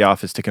late at the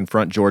office to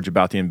confront George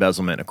about the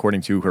embezzlement,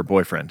 according to her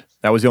boyfriend.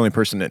 That was the only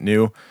person that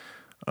knew.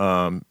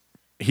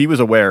 He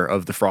was aware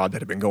of the fraud that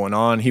had been going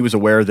on. He was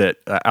aware that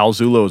Al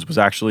Zullo's was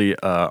actually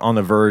on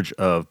the verge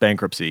of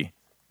bankruptcy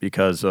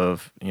because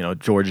of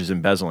George's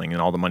embezzling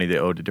and all the money they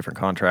owed to different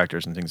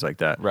contractors and things like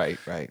that. Right.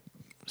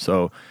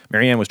 So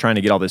Marianne was trying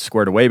to get all this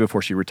squared away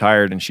before she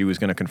retired, and she was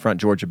going to confront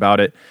George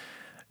about it.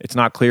 It's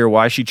not clear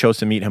why she chose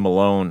to meet him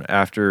alone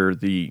after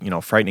the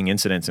frightening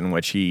incidents in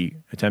which he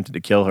attempted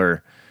to kill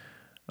her.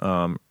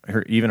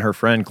 Even her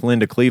friend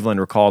Linda Cleveland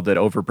recalled that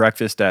over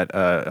breakfast at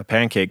a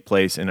pancake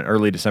place in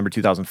early December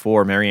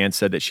 2004, Marianne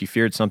said that she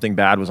feared something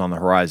bad was on the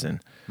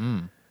horizon.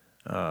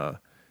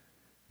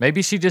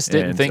 Maybe she just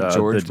didn't think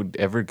George would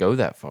ever go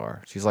that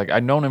far. She's like,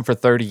 I've known him for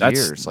 30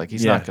 years. Like,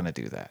 he's not going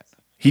to do that.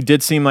 He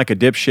did seem like a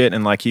dipshit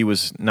and like he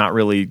was not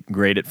really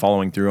great at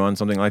following through on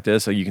something like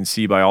this. So you can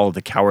see by all of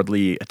the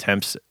cowardly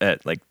attempts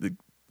at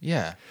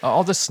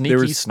all the sneaky,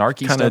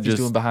 snarky stuff he's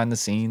doing behind the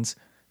scenes.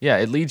 Yeah,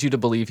 it leads you to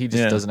believe he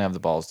just doesn't have the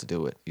balls to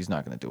do it. He's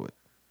not going to do it.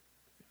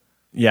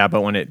 Yeah,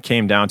 but when it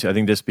came down to, I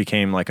think this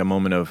became like a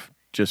moment of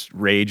just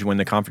rage when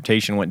the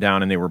confrontation went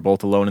down and they were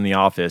both alone in the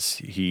office.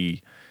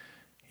 He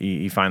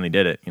finally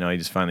did it. He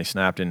just finally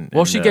snapped.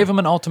 She gave him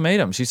an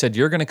ultimatum. She said,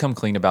 "You're going to come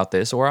clean about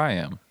this, or I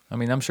am." I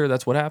mean, I'm sure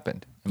that's what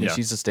happened. I mean,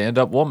 she's a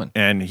stand-up woman.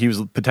 And he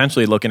was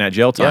potentially looking at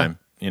jail time,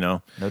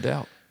 No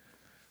doubt.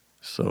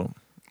 So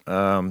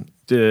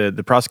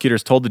the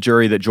prosecutors told the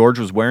jury that George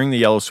was wearing the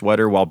yellow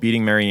sweater while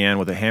beating Marianne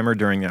with a hammer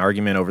during the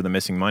argument over the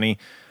missing money.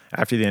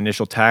 After the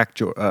initial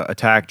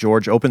attack,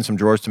 George opened some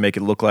drawers to make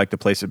it look like the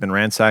place had been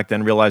ransacked,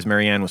 then realized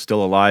Marianne was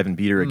still alive and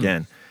beat her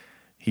again.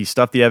 He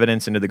stuffed the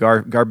evidence into the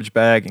garbage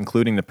bag,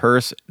 including the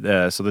purse,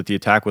 so that the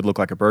attack would look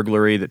like a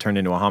burglary that turned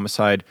into a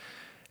homicide.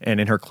 And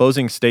in her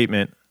closing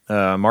statement,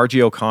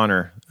 Margie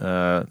O'Connor,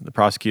 the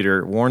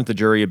prosecutor, warned the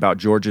jury about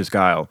George's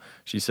guile.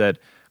 She said,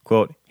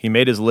 quote, "He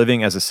made his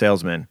living as a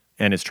salesman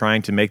and is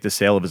trying to make the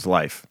sale of his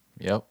life."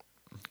 Yep.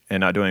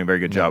 And not doing a very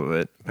good job of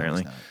it,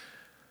 apparently.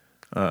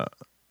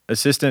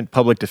 Assistant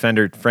Public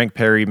Defender Frank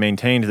Perry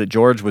maintained that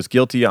George was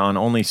guilty on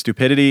only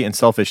stupidity and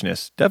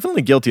selfishness.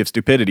 Definitely guilty of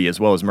stupidity as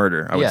well as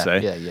murder, I would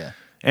say. Yeah.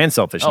 And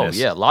selfishness. Oh,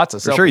 yeah, lots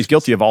of selfishness. For sure he's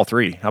guilty of all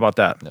three. How about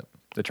that? Nope.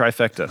 The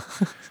trifecta.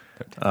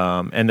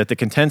 And that the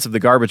contents of the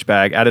garbage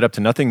bag added up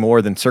to nothing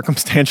more than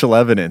circumstantial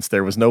evidence.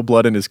 There was no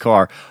blood in his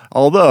car,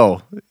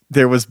 although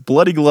there was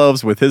bloody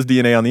gloves with his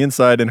DNA on the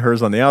inside and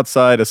hers on the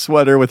outside, a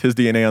sweater with his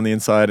DNA on the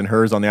inside and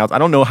hers on the outside. I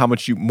don't know how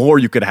much more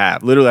you could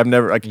have. Literally, I've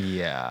never...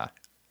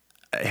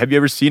 Have you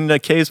ever seen a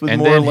case with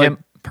more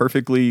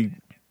perfectly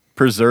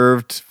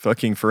preserved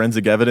fucking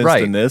forensic evidence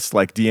than this?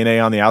 Like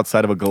DNA on the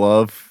outside of a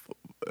glove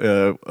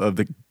of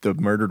the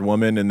murdered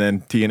woman and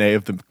then DNA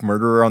of the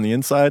murderer on the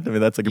inside. I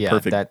mean, that's like a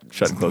perfect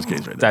shut and close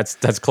case right there.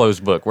 That's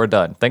closed book. We're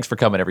done. Thanks for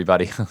coming,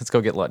 everybody. Let's go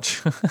get lunch.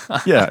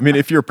 Yeah, I mean,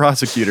 if you're a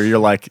prosecutor, you're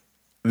like,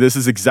 this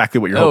is exactly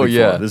what you're hoping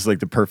for. This is like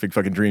the perfect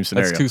fucking dream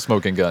scenario. That's two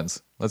smoking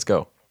guns. Let's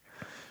go.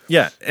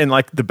 Yeah, and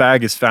like the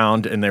bag is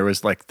found, and there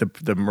was like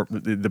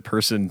the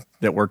person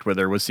that worked with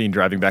her was seen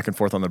driving back and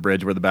forth on the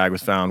bridge where the bag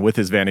was found with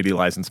his vanity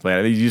license plate.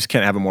 I mean, you just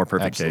can't have a more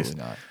perfect case.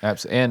 Absolutely not.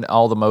 Absolutely, and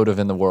all the motive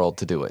in the world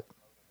to do it.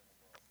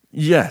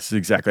 Yes,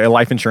 exactly. A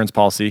life insurance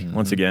policy,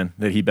 once again,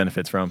 that he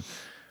benefits from.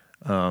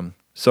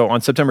 So on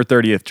September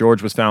 30th,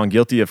 George was found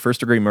guilty of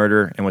first-degree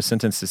murder and was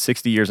sentenced to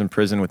 60 years in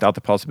prison without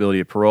the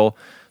possibility of parole.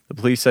 The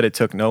police said it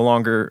took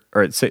longer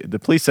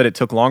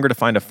to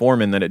find a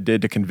foreman than it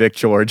did to convict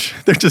George.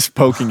 They're just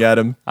poking at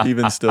him,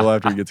 even still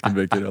after he gets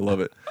convicted. I love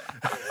it.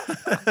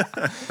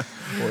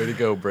 Way to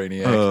go,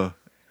 Brainiac.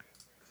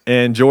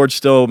 And George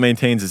still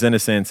maintains his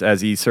innocence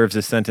as he serves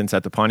his sentence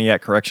at the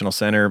Pontiac Correctional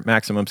Center,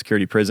 maximum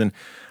security prison.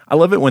 I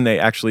love it when they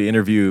actually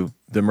interview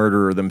the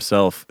murderer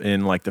themselves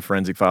in like the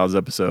Forensic Files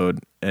episode.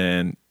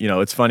 And,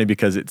 it's funny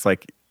because it's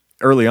like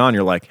early on,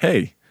 you're like,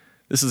 hey,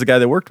 this is the guy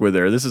that worked with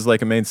her. This is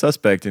like a main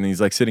suspect. And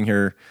he's like sitting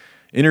here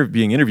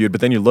being interviewed, but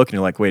then you look and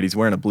you're like, wait, he's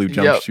wearing a blue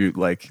jumpsuit.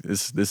 Like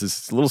this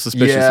is a little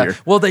suspicious here.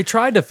 Well, they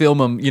tried to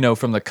film him,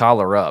 from the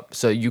collar up.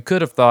 So you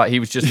could have thought he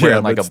was just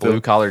wearing like a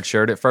blue collared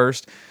shirt at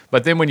first.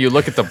 But then when you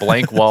look at the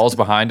blank walls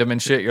behind him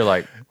and shit, you're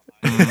like,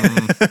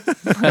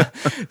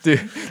 dude,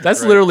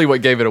 that's literally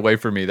what gave it away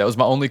for me. That was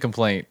my only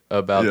complaint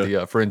about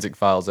the Forensic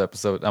Files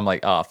episode. I'm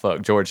like,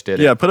 fuck, George did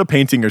it. Yeah, put a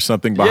painting or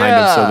something behind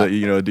him so that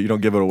you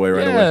don't give it away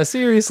right away. Yeah,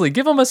 seriously,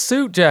 give him a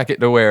suit jacket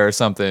to wear or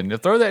something.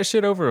 Throw that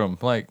shit over him.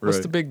 Like, what's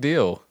the big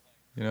deal?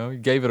 You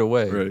gave it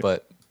away,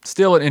 but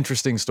still an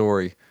interesting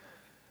story.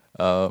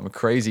 A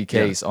crazy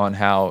case on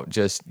how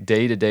just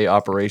day-to-day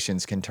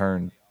operations can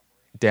turn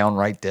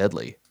downright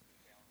deadly.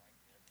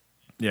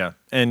 Yeah,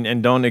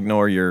 and don't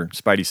ignore your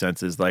spidey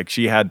senses. Like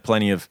she had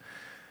plenty of,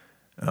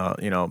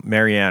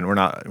 Marianne. We're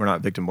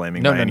not victim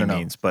blaming by any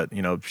means, but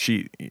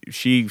she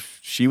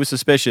was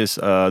suspicious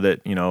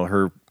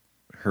that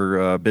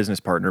her business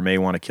partner may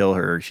want to kill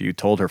her. She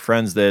told her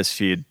friends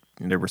this.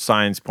 There were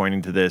signs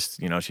pointing to this.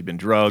 She'd been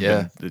drugged. Yeah.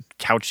 And the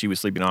couch she was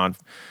sleeping on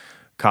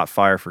caught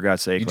fire. For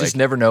God's sake, you just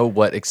never know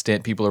what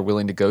extent people are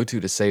willing to go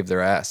to save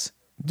their ass.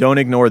 Don't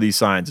ignore these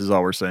signs. Is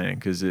all we're saying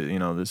because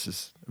this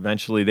is.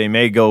 Eventually, they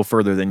may go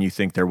further than you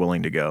think they're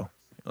willing to go.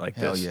 Like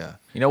Hell this. yeah.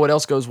 You know what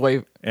else goes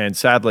way? And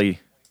sadly,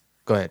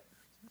 go ahead.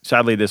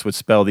 Sadly, this would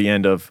spell the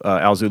end of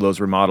Al Zullo's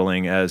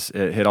remodeling, as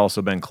it had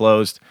also been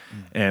closed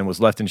and was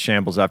left in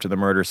shambles after the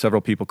murder. Several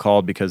people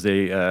called because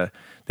they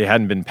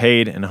hadn't been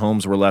paid and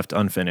homes were left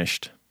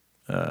unfinished.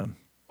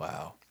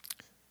 Wow.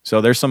 So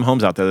there's some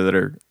homes out there that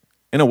are,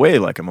 in a way,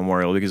 like a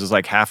memorial because it's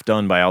like half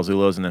done by Al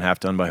Zullo's and then half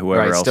done by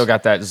whoever else. Still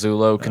got that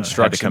Zullo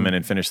construction. Had to come in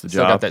and finish the job.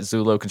 Still got that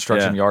Zullo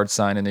construction yard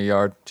sign in the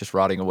yard, just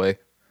rotting away.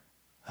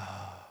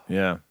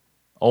 Yeah.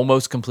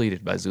 Almost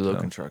completed by Zullo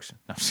Construction.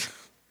 No.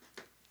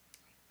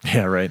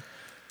 Yeah, right.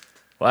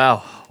 Wow.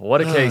 What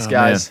a case,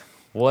 guys. Man.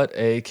 What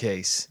a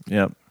case.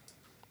 Yep.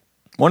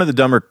 One of the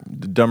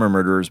dumber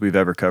murderers we've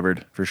ever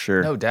covered, for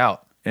sure. No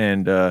doubt.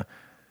 And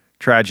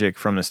tragic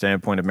from the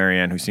standpoint of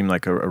Marianne, who seemed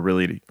like a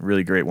really,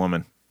 really great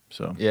woman.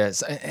 So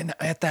yes, and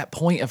at that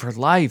point of her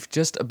life,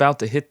 just about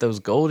to hit those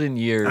golden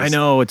years. I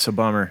know, it's a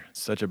bummer.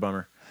 It's such a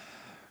bummer.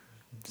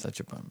 Such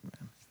a bummer,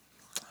 man.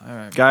 All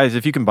right, guys,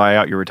 if you can buy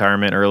out your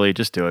retirement early,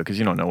 just do it because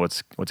you don't know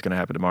what's going to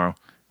happen tomorrow.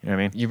 You know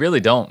what I mean? You really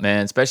don't,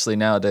 man. Especially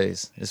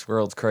nowadays, this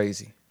world's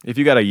crazy. If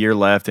you got a year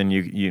left and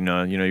you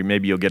know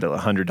maybe you'll get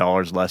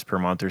 $100 less per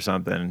month or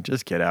something,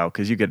 just get out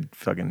because you could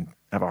fucking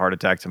have a heart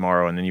attack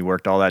tomorrow and then you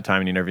worked all that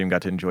time and you never even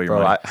got to enjoy your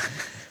money.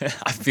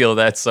 I feel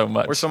that so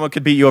much. Or someone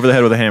could beat you over the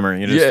head with a hammer.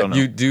 You just don't know.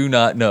 You do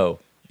not know.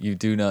 You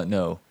do not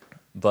know.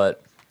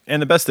 But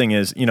and the best thing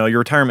is, your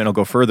retirement will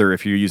go further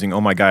if you're using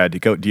Oh My God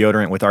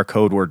deodorant with our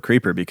code word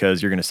Creeper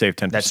because you're going to save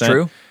 10%. That's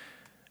true.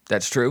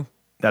 That's true.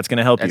 That's going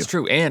to help you. That's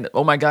true. And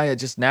Oh My God, it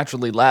just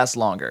naturally lasts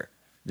longer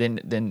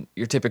than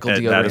your typical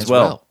deodorant that as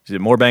well.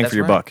 More bang for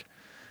your buck.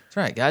 That's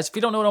right, guys. If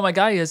you don't know what Oh My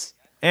God is.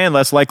 And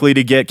less likely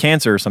to get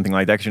cancer or something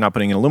like that because you're not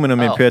putting in aluminum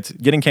in pits.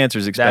 Getting cancer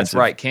is expensive. That's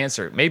right.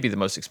 Cancer may be the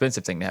most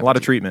expensive thing to have. A lot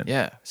of treatment.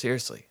 Yeah,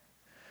 seriously.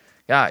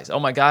 Guys, Oh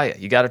My Gaia,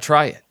 you got to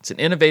try it. It's an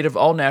innovative,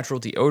 all-natural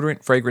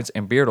deodorant, fragrance,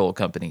 and beard oil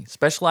company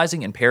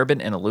specializing in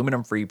paraben and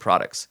aluminum-free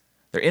products.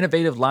 Their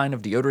innovative line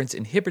of deodorants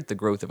inhibit the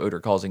growth of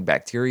odor-causing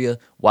bacteria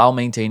while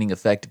maintaining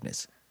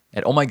effectiveness.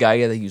 At Oh My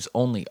Gaia, they use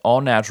only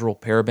all-natural,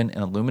 paraben,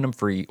 and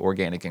aluminum-free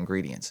organic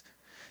ingredients.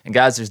 And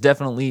guys, there's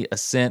definitely a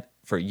scent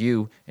for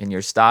you and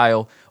your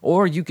style,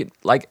 or you could,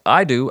 like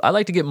I do, I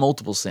like to get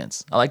multiple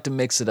scents. I like to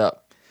mix it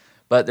up.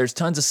 But there's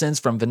tons of scents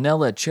from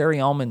vanilla, cherry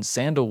almond,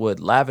 sandalwood,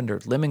 lavender,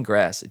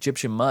 lemongrass,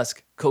 Egyptian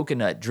musk,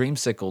 coconut,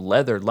 dreamsicle,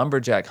 leather,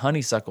 lumberjack,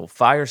 honeysuckle,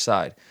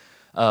 fireside,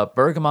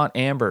 bergamot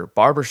amber,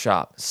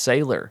 barbershop,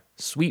 sailor,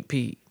 sweet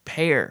pea,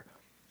 pear.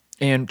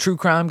 And true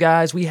crime,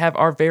 guys, we have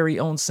our very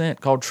own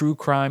scent called True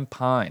Crime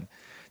Pine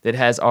that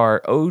has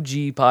our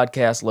OG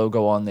podcast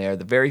logo on there,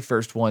 the very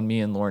first one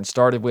me and Lauren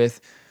started with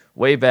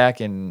way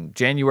back in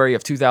January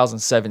of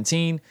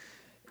 2017.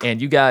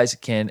 And you guys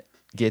can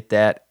get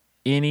that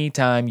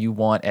anytime you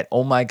want at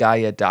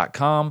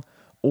ohmygaia.com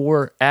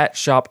or at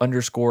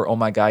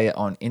shop_ohmygaia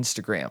on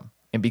Instagram.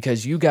 And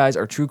because you guys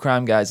are True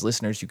Crime Guys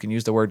listeners, you can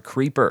use the word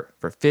Creeper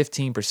for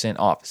 15%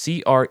 off.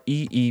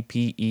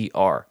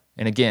 CREEPER.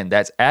 And again,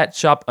 that's at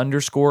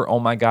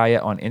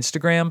shop_ohmygaia on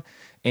Instagram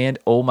and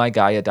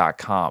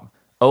ohmygaia.com.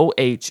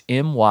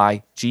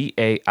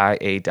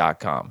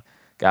 OHMYGAIA.com.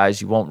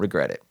 Guys, you won't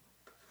regret it.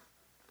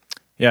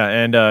 Yeah,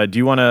 and do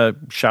you want to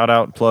shout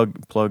out, plug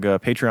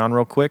Patreon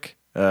real quick?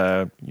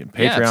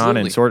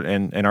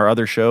 Patreon and our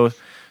other show,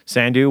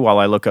 Sandu, while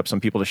I look up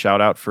some people to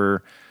shout out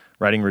for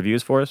writing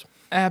reviews for us?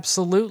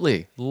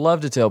 Absolutely.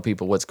 Love to tell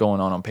people what's going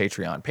on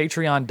Patreon.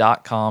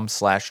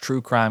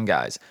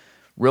 Patreon.com/truecrimeguys.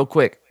 Real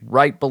quick,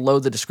 right below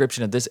the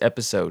description of this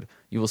episode,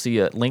 you will see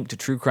a link to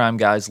True Crime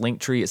Guys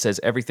Linktree. It says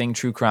everything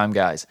True Crime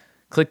Guys.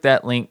 Click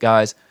that link,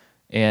 guys,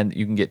 and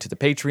you can get to the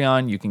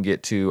Patreon. You can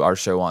get to our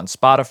show on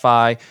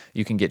Spotify.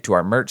 You can get to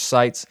our merch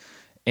sites.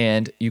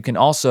 And you can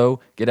also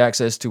get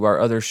access to our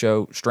other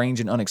show, Strange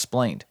and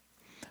Unexplained.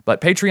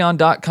 But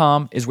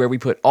patreon.com is where we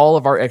put all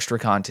of our extra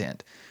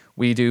content.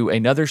 We do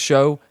another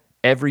show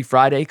every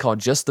Friday called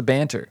Just the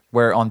Banter,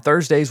 where on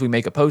Thursdays we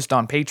make a post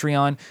on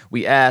Patreon.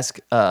 We ask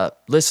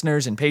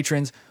listeners and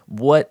patrons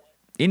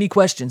any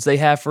questions they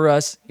have for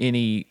us,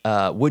 any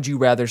would you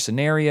rather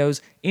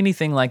scenarios,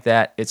 anything like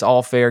that. It's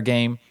all fair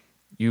game.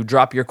 You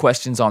drop your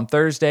questions on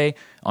Thursday.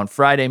 On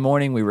Friday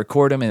morning, we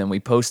record them, and then we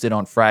post it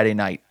on Friday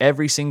night.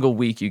 Every single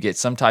week, you get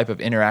some type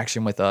of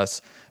interaction with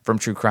us from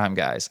True Crime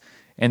Guys.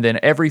 And then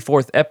every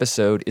fourth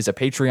episode is a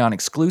Patreon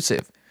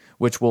exclusive,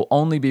 which will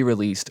only be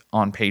released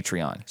on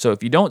Patreon. So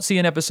if you don't see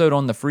an episode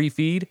on the free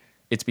feed,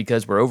 it's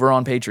because we're over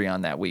on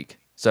Patreon that week.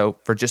 So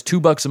for just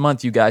 $2 a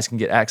month, you guys can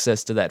get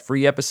access to that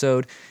free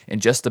episode.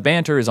 And Just the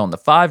Banter is on the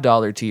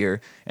 $5 tier.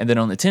 And then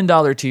on the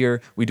 $10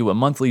 tier, we do a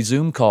monthly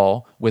Zoom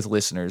call with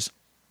listeners,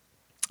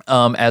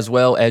 as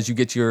well as you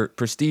get your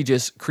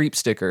prestigious creep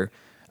sticker,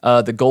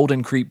 the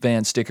Golden Creep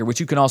Van sticker, which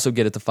you can also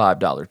get at the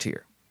 $5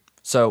 tier.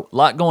 So a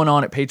lot going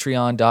on at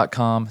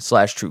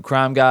patreon.com/True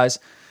Crime Guys.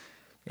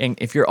 And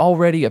if you're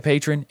already a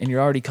patron and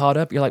you're already caught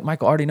up, you're like,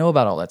 Michael, I already know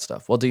about all that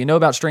stuff. Well, do you know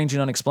about Strange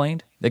and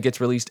Unexplained that gets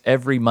released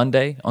every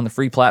Monday on the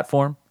free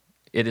platform?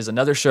 It is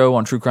another show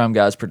on True Crime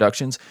Guys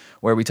Productions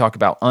where we talk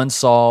about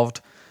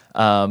unsolved,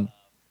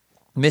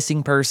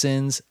 missing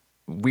persons,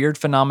 weird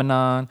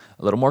phenomenon,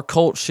 a little more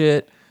cult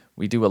shit.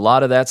 We do a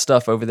lot of that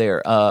stuff over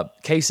there.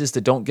 Cases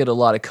that don't get a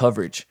lot of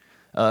coverage,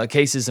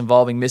 cases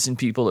involving missing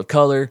people of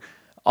color,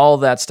 all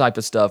that type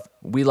of stuff.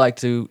 We like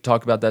to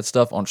talk about that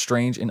stuff on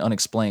Strange and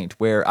Unexplained,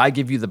 where I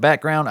give you the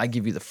background, I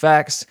give you the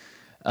facts,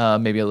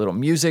 maybe a little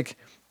music,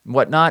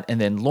 whatnot, and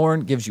then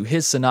Lauren gives you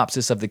his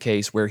synopsis of the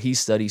case where he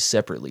studies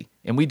separately.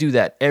 And we do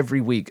that every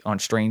week on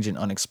Strange and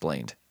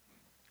Unexplained.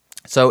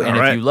 So, and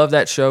if you love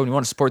that show and you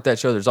want to support that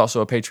show, there's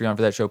also a Patreon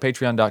for that show,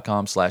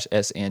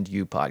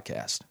 patreon.com/SandU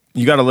podcast.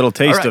 You got a little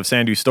taste of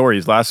Sandu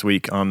stories last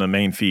week on the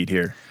main feed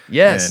here.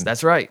 Yes, and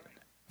that's right.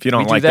 If you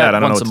don't like that, I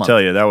don't know what to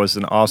tell you. That was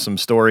an awesome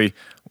story,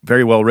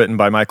 very well written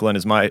by Michael and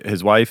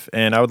his wife.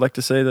 And I would like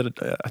to say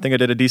that I think I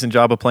did a decent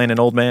job of playing an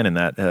old man in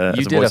that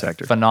as a voice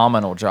actor.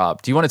 Phenomenal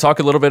job. Do you want to talk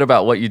a little bit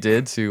about what you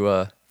did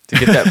to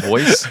get that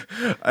voice?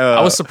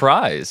 I was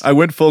surprised. I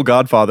went full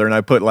Godfather, and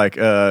I put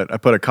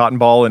a cotton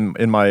ball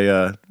in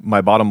my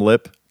my bottom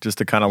lip just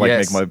to kind of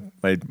make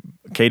my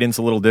cadence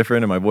a little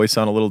different and my voice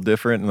sound a little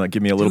different, and like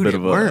give me a little bit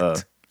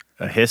of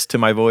a hiss to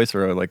my voice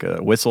or like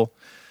a whistle.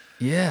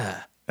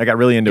 Yeah, I got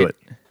really into it.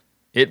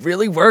 It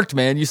really worked,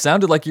 man. You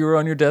sounded like you were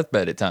on your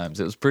deathbed at times.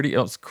 It was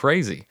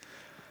crazy.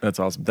 That's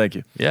awesome. Thank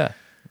you. Yeah,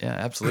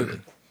 absolutely.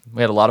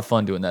 We had a lot of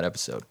fun doing that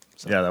episode.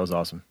 So. Yeah, that was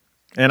awesome.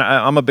 And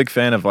I'm a big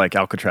fan of like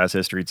Alcatraz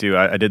history too.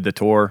 I did the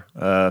tour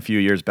a few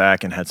years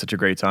back and had such a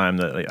great time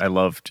that I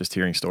love just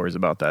hearing stories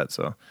about that.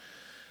 So,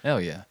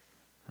 hell yeah.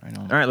 Right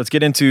on. All right, let's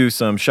get into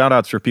some shout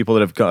outs for people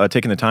that have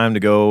taken the time to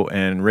go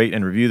and rate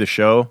and review the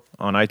show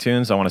on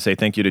iTunes. I want to say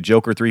thank you to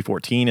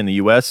Joker314 in the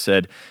U.S.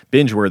 said,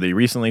 binge-worthy,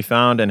 recently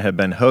found and have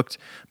been hooked.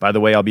 By the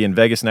way, I'll be in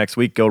Vegas next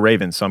week. Go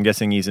Ravens. So I'm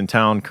guessing he's in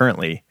town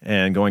currently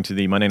and going to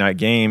the Monday night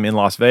game in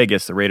Las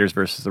Vegas, the Raiders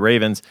versus the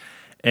Ravens.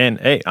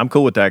 And hey, I'm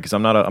cool with that because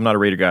I'm not a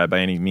Raider guy by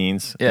any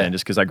means. Yeah, and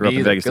just because I grew up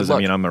in Vegas doesn't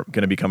mean I'm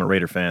going to become a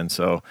Raider fan.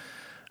 So,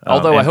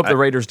 although I hope the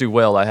Raiders do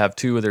well, I have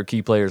two of their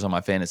key players on my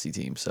fantasy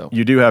team. So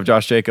you do have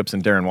Josh Jacobs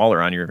and Darren Waller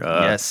on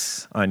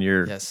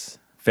your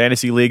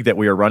fantasy league that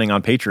we are running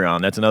on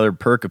Patreon. That's another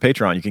perk of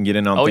Patreon. You can get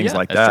in on things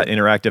like that,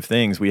 interactive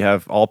things. We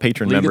have all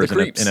patron members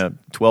in a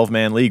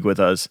 12-man league with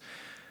us.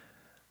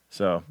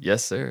 So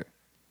yes, sir.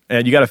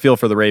 And you got to feel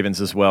for the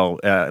Ravens as well,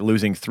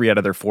 losing 3 out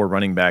of their 4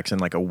 running backs in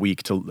like a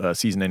week to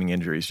season-ending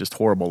injuries. Just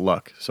horrible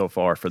luck so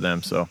far for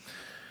them. So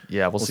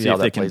yeah, we'll see how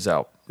that plays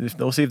out.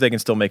 We'll see if they can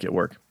still make it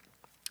work.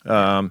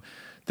 Then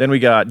we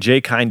got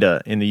Jay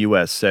Kinda in the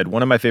U.S. said,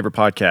 one of my favorite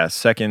podcasts,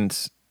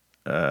 second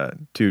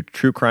to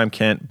True Crime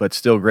Kent, but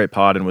still great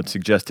pod and would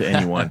suggest to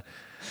anyone.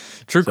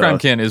 Crime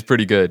Kent is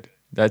pretty good.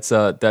 That's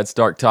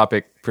Dark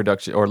Topic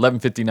production, or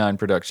 1159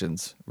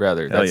 Productions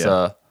rather.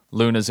 That's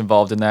Luna's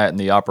involved in that, and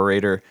the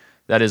operator.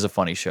 That is a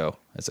funny show.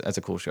 That's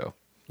a cool show.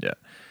 Yeah.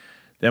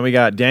 Then we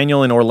got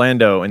Daniel in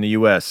Orlando in the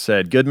U.S.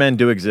 said, good men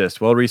do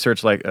exist.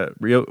 Well-researched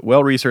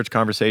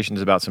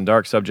conversations about some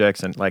dark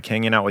subjects and like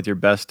hanging out with your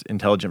best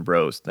intelligent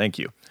bros. Thank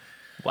you.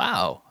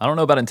 Wow. I don't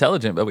know about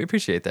intelligent, but we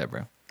appreciate that,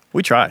 bro.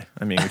 We try.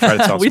 I mean, we try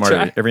to sound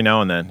smart every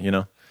now and then, you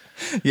know?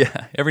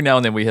 Yeah. Every now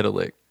and then we hit a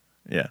lick.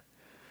 Yeah.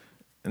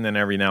 And then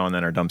every now and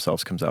then our dumb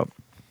selves comes out.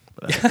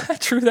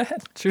 True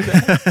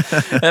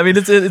that. I mean,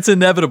 it's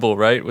inevitable,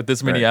 right? With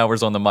this many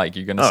hours on the mic,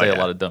 you're going to say a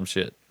lot of dumb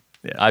shit.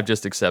 Yeah. I've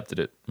just accepted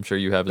it. I'm sure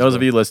you have as well. Those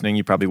of you listening,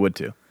 you probably would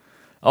too.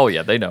 Oh,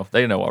 yeah. They know.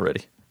 They know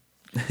already.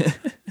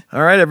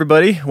 All right,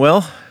 everybody.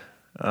 Well,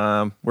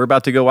 we're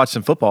about to go watch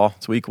some football.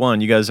 It's week 1.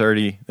 You guys that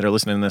are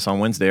listening to this on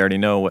Wednesday already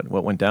know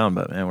what went down,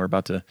 but man, we're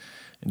about to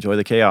enjoy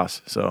the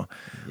chaos. So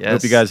Yes,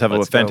 hope you guys have a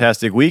let's go.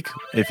 fantastic week.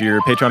 If you're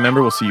a Patreon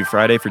member, we'll see you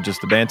Friday for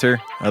just the banter.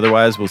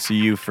 Otherwise, we'll see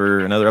you for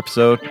another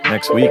episode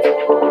next week.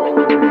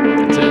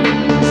 That's it.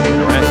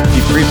 All right,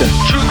 keep creeping.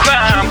 True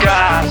crime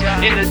guys,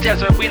 in the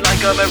desert we like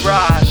a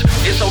mirage.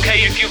 It's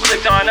okay if you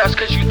clicked on us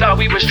cause you thought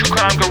we was True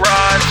Crime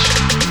Garage.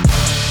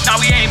 Now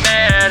we ain't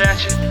mad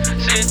at you,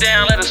 sit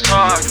down, let us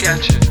talk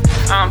at you.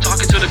 I'm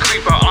talking to the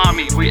creeper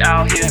army, we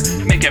out here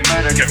making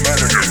murder, get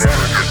murder, get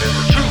murder.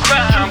 True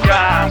crime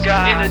guys,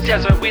 in the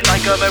desert we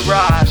like a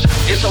mirage.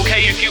 It's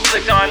okay if you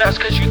clicked on us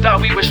cause you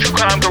thought we was True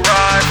Crime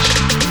Garage.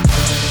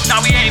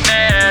 Now we ain't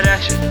mad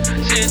at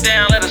you, sit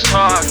down, let us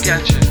talk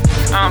at you.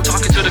 I'm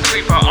talking to the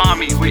creeper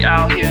army, we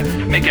out here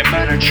making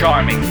murder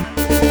charming.